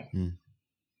buy?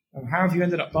 How have you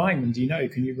ended up buying them? Do you know?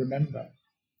 Can you remember?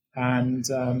 And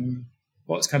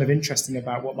what's kind of interesting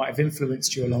about what might have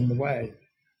influenced you along the way?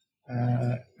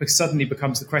 Because suddenly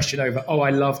becomes the question over,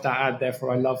 I love that ad,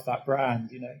 therefore I love that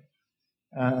brand,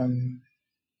 and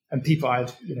people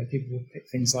will pick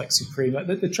things like Supreme. Like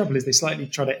the trouble is they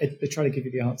try to give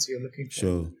you the answer you're looking for.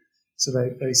 Sure. So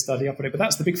they study up on it. But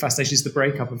that's the big fascination, is the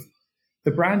breakup of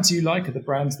the brands you like are the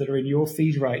brands that are in your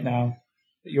feed right now,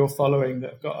 that you're following,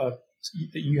 that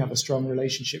you have a strong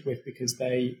relationship with because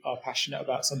they are passionate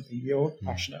about something you're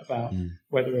passionate about,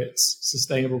 whether it's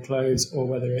sustainable clothes or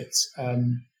whether it's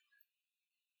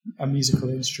a musical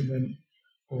instrument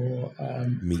or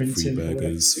meat-free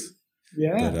burgers.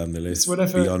 Yeah, go down the list.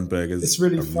 Whatever. Beyond Burgers. It's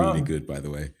really are fun. Really good, by the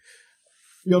way.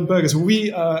 Beyond Burgers.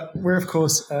 We're of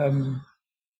course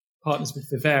partners with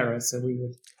Vivera, so we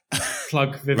would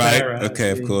plug Vivera. Right. Okay.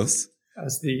 Of course.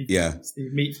 As the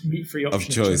meat-free option of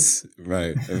choice,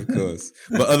 right? Of course,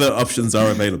 but other options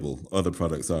are available. Other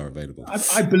products are available.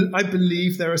 I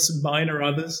believe there are some minor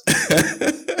others.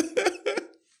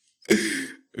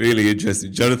 Really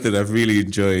interesting, Jonathan. I've really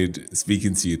enjoyed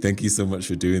speaking to you. Thank you so much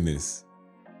for doing this.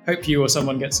 Hope you or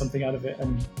someone gets something out of it,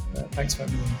 and thanks for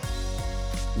having me.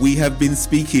 We have been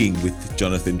speaking with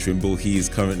Jonathan Trimble. He is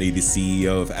currently the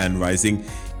CEO of And Rising.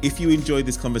 If you enjoyed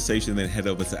this conversation, then head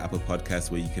over to Apple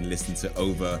Podcasts, where you can listen to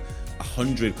over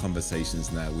 100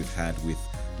 conversations now we've had with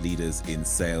leaders in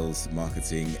sales,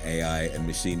 marketing, AI, and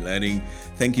machine learning.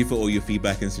 Thank you for all your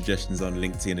feedback and suggestions on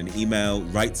LinkedIn and email.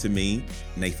 Write to me,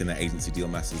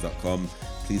 nathan@agencydealmasters.com.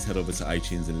 Please head over to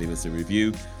iTunes and leave us a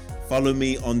review. Follow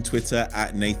me on Twitter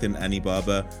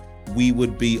 @NathanAniBarber. We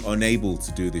would be unable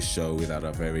to do this show without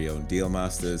our very own Deal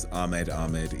Masters. Ahmed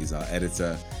is our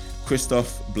editor.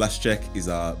 Christoph Blaschek is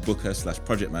our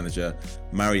booker/project manager.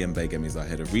 Mariam Begum is our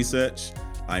head of research.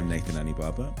 I'm Nathan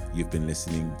Anibarber. You've been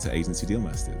listening to Agency Deal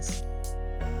Masters.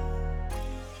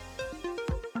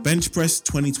 Benchpress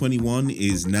 2021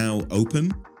 is now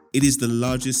open. It is the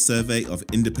largest survey of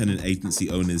independent agency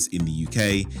owners in the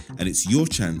UK, and it's your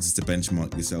chance to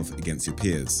benchmark yourself against your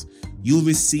peers. You'll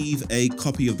receive a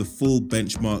copy of the full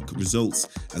benchmark results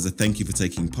as a thank you for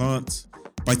taking part.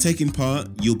 By taking part,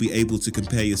 you'll be able to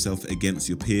compare yourself against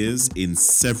your peers in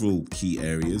several key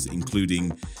areas,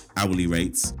 including hourly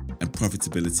rates and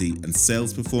profitability and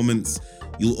sales performance.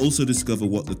 You'll also discover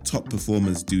what the top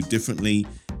performers do differently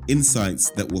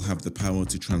Insights that will have the power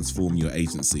to transform your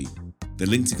agency. The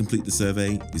link to complete the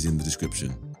survey is in the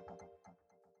description.